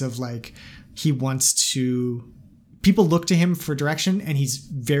sense of like he wants to. People look to him for direction and he's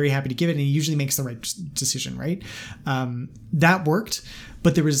very happy to give it, and he usually makes the right decision, right? That worked,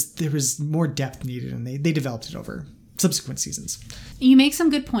 but there was more depth needed, and they developed it over subsequent seasons. You make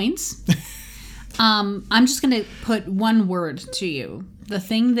some good points. I'm just going to put one word to you. The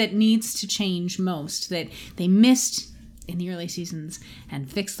thing that needs to change most, that they missed in the early seasons and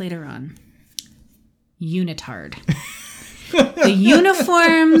fixed later on. Unitard. The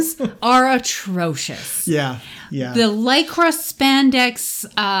uniforms are atrocious. Yeah. The Lycra spandex,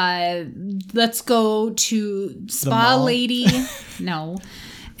 let's go to Spa Lady. No.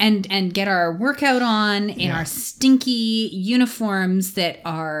 And get our workout on in our stinky uniforms that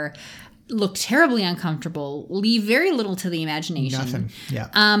look terribly uncomfortable, leave very little to the imagination. Nothing. Yeah.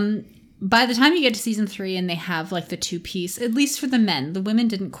 By the time you get to season 3 and they have like the 2-piece, at least for the men, the women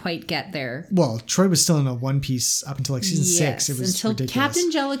didn't quite get there. Well, Troy was still in a 1-piece up until like season 6. It was until ridiculous.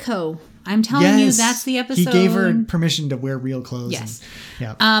 Captain Jellicoe. I'm telling you, that's the episode. He gave her permission to wear real clothes. Yes.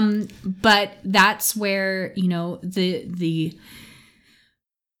 And, but that's where, the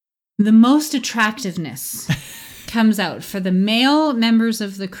most attractiveness comes out for the male members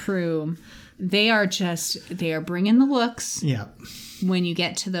of the crew. They are bringing the looks. Yeah. When you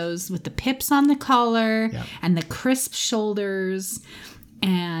get to those with the pips on the collar and the crisp shoulders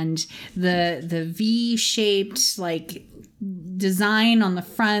and the V-shaped like design on the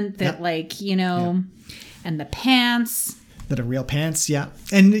front that and the pants. That are real pants, yeah.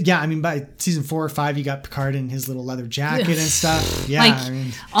 And I mean, by season 4 or 5, you got Picard in his little leather jacket and stuff. Yeah,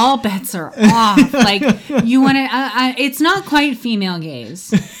 all bets are off. Like, you want to, it's not quite female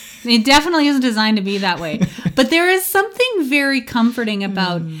gaze. It definitely isn't designed to be that way. But there is something very comforting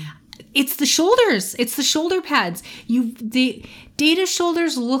about it's the shoulders. It's the shoulder pads. Data's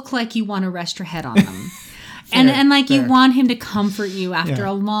shoulders look like you want to rest your head on them. You want him to comfort you after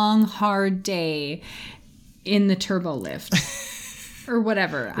a long, hard day in the turbo lift. Or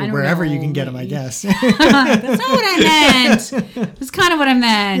whatever. I don't wherever know. You can get them, I guess. That's not what I meant. That's kind of what I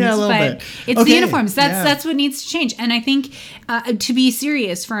meant. Yeah, a little bit. It's the uniforms. That's what needs to change. And I think to be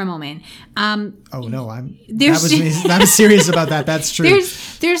serious for a moment. I was serious about that. That's true.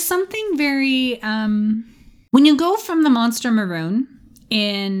 There's something very when you go from the Monster Maroon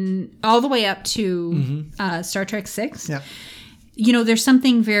in all the way up to Star Trek 6. Yeah. There's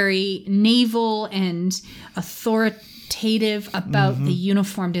something very naval and authoritative about the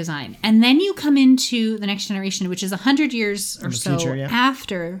uniform design. And then you come into the Next Generation, which is 100 years or so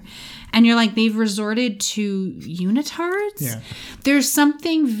after, and you're like, they've resorted to unitards? Yeah. There's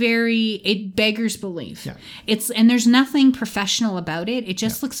something it beggars belief. Yeah. And there's nothing professional about it. It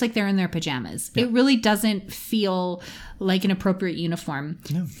just looks like they're in their pajamas. Yeah. It really doesn't feel like an appropriate uniform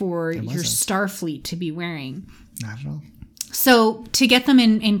for your Starfleet to be wearing. Not at all. So to get them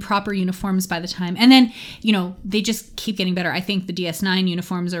in proper uniforms by the time, and then, they just keep getting better. I think the DS9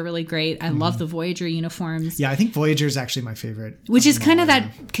 uniforms are really great. I love the Voyager uniforms. Yeah, I think Voyager is actually my favorite. Which is kind of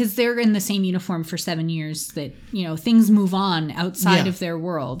that, because they're in the same uniform for 7 years, that, things move on outside of their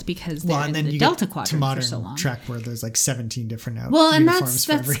world because they're in the Delta Quadrant for so long. Trek where there's like 17 different and that's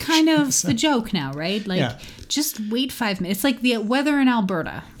kind of the joke now, right? Like, just wait 5 minutes. It's like the weather in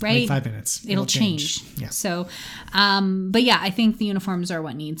Alberta, right? Wait 5 minutes. It'll change. Yeah. So, but yeah, I think the uniforms are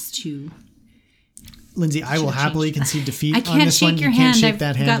what needs to. Lindsay, I will happily concede defeat on this one. You can't hand. shake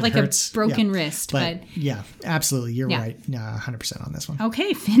that hand. Got like a broken wrist, but yeah, absolutely, you're right. 100% on this one.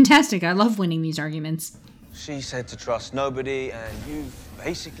 Okay, fantastic. I love winning these arguments. She said to trust nobody, and you've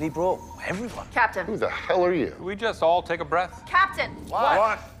basically brought everyone. Captain. Who the hell are you? Can we just all take a breath? Captain.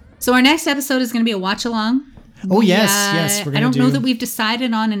 What? So our next episode is going to be a watch along. Oh yes, we're going to. I don't know that we've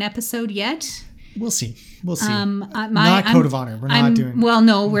decided on an episode yet. We'll see. Not Code of Honor. We're not doing. Well,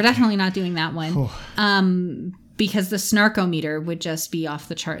 no, we're definitely not doing that one. Because the Snarkometer would just be off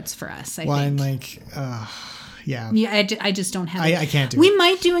the charts for us. I think. I'm like, yeah. I just don't have. I can't do. We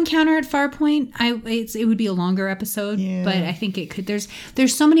might do Encounter at Farpoint. It would be a longer episode, but I think it could. There's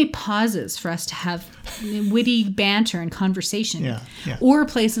so many pauses for us to have witty banter and conversation, or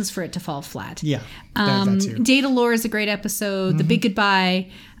places for it to fall flat. Yeah, that too. Data Lore is a great episode. The Big Goodbye.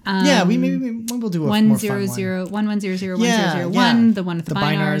 we'll do a 100, 11001001, the one with the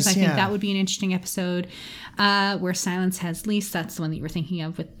binars. I think that would be an interesting episode. Where silence has least. That's the one that you were thinking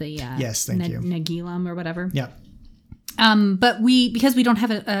of with the yes, thank you. Nagilum or whatever. Yeah. But because we don't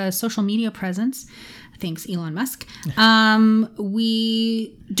have a social media presence, thanks Elon Musk,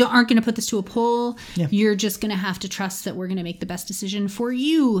 we aren't going to put this to a poll. Yeah. You're just going to have to trust that we're going to make the best decision for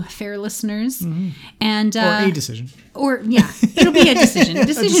you, fair listeners. And or a decision. Or it'll be a decision. A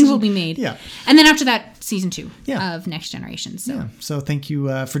decision will be made. Yeah. And then after that, season 2 of Next Generation. So So thank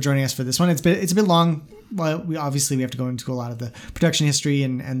you for joining us for this one. It's a bit long. Well, we have to go into a lot of the production history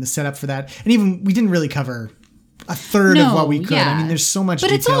and the setup for that. And even we didn't really cover a third of what we could. I mean, there's so much but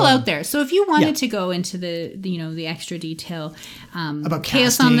detail. It's all out there. So if you wanted to go into the extra detail about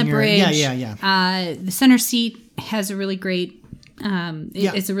Chaos on the Bridge, the Center Seat has a really great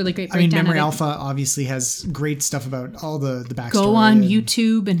it's a really great breakdown. Memory Alpha obviously has great stuff about all the backstory. Go on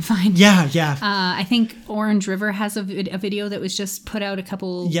YouTube and find I think Orange River has a video that was just put out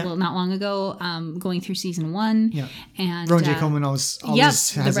not long ago, going through season 1. And Rowan J. Coleman always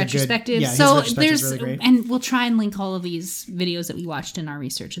has the retrospective. His so retrospective's really great. And we'll try and link all of these videos that we watched in our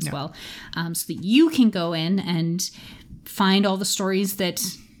research as well, so that you can go in and find all the stories that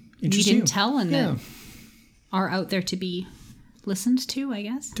we didn't tell and that are out there to be listened to, I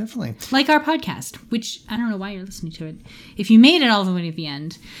guess. Definitely. Like our podcast, which I don't know why you're listening to it. If you made it all the way to the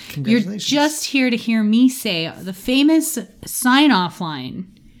end, you're just here to hear me say the famous sign-off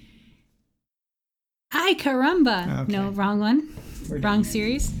line. Ay caramba. Okay. No, wrong one. Wrong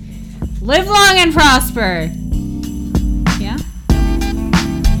series. Live long and prosper. Yeah?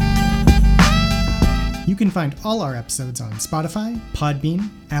 You can find all our episodes on Spotify, Podbean,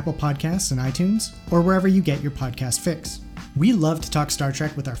 Apple Podcasts, and iTunes, or wherever you get your podcast fix. We love to talk Star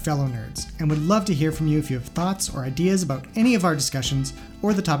Trek with our fellow nerds, and would love to hear from you if you have thoughts or ideas about any of our discussions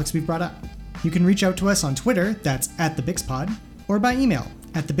or the topics we've brought up. You can reach out to us on Twitter, that's @TheBixPod, or by email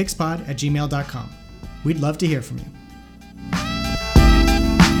at thebixpod@gmail.com. We'd love to hear from you.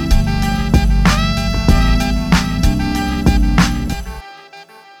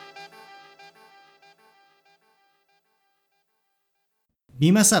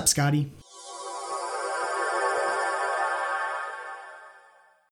 Beam us up, Scotty.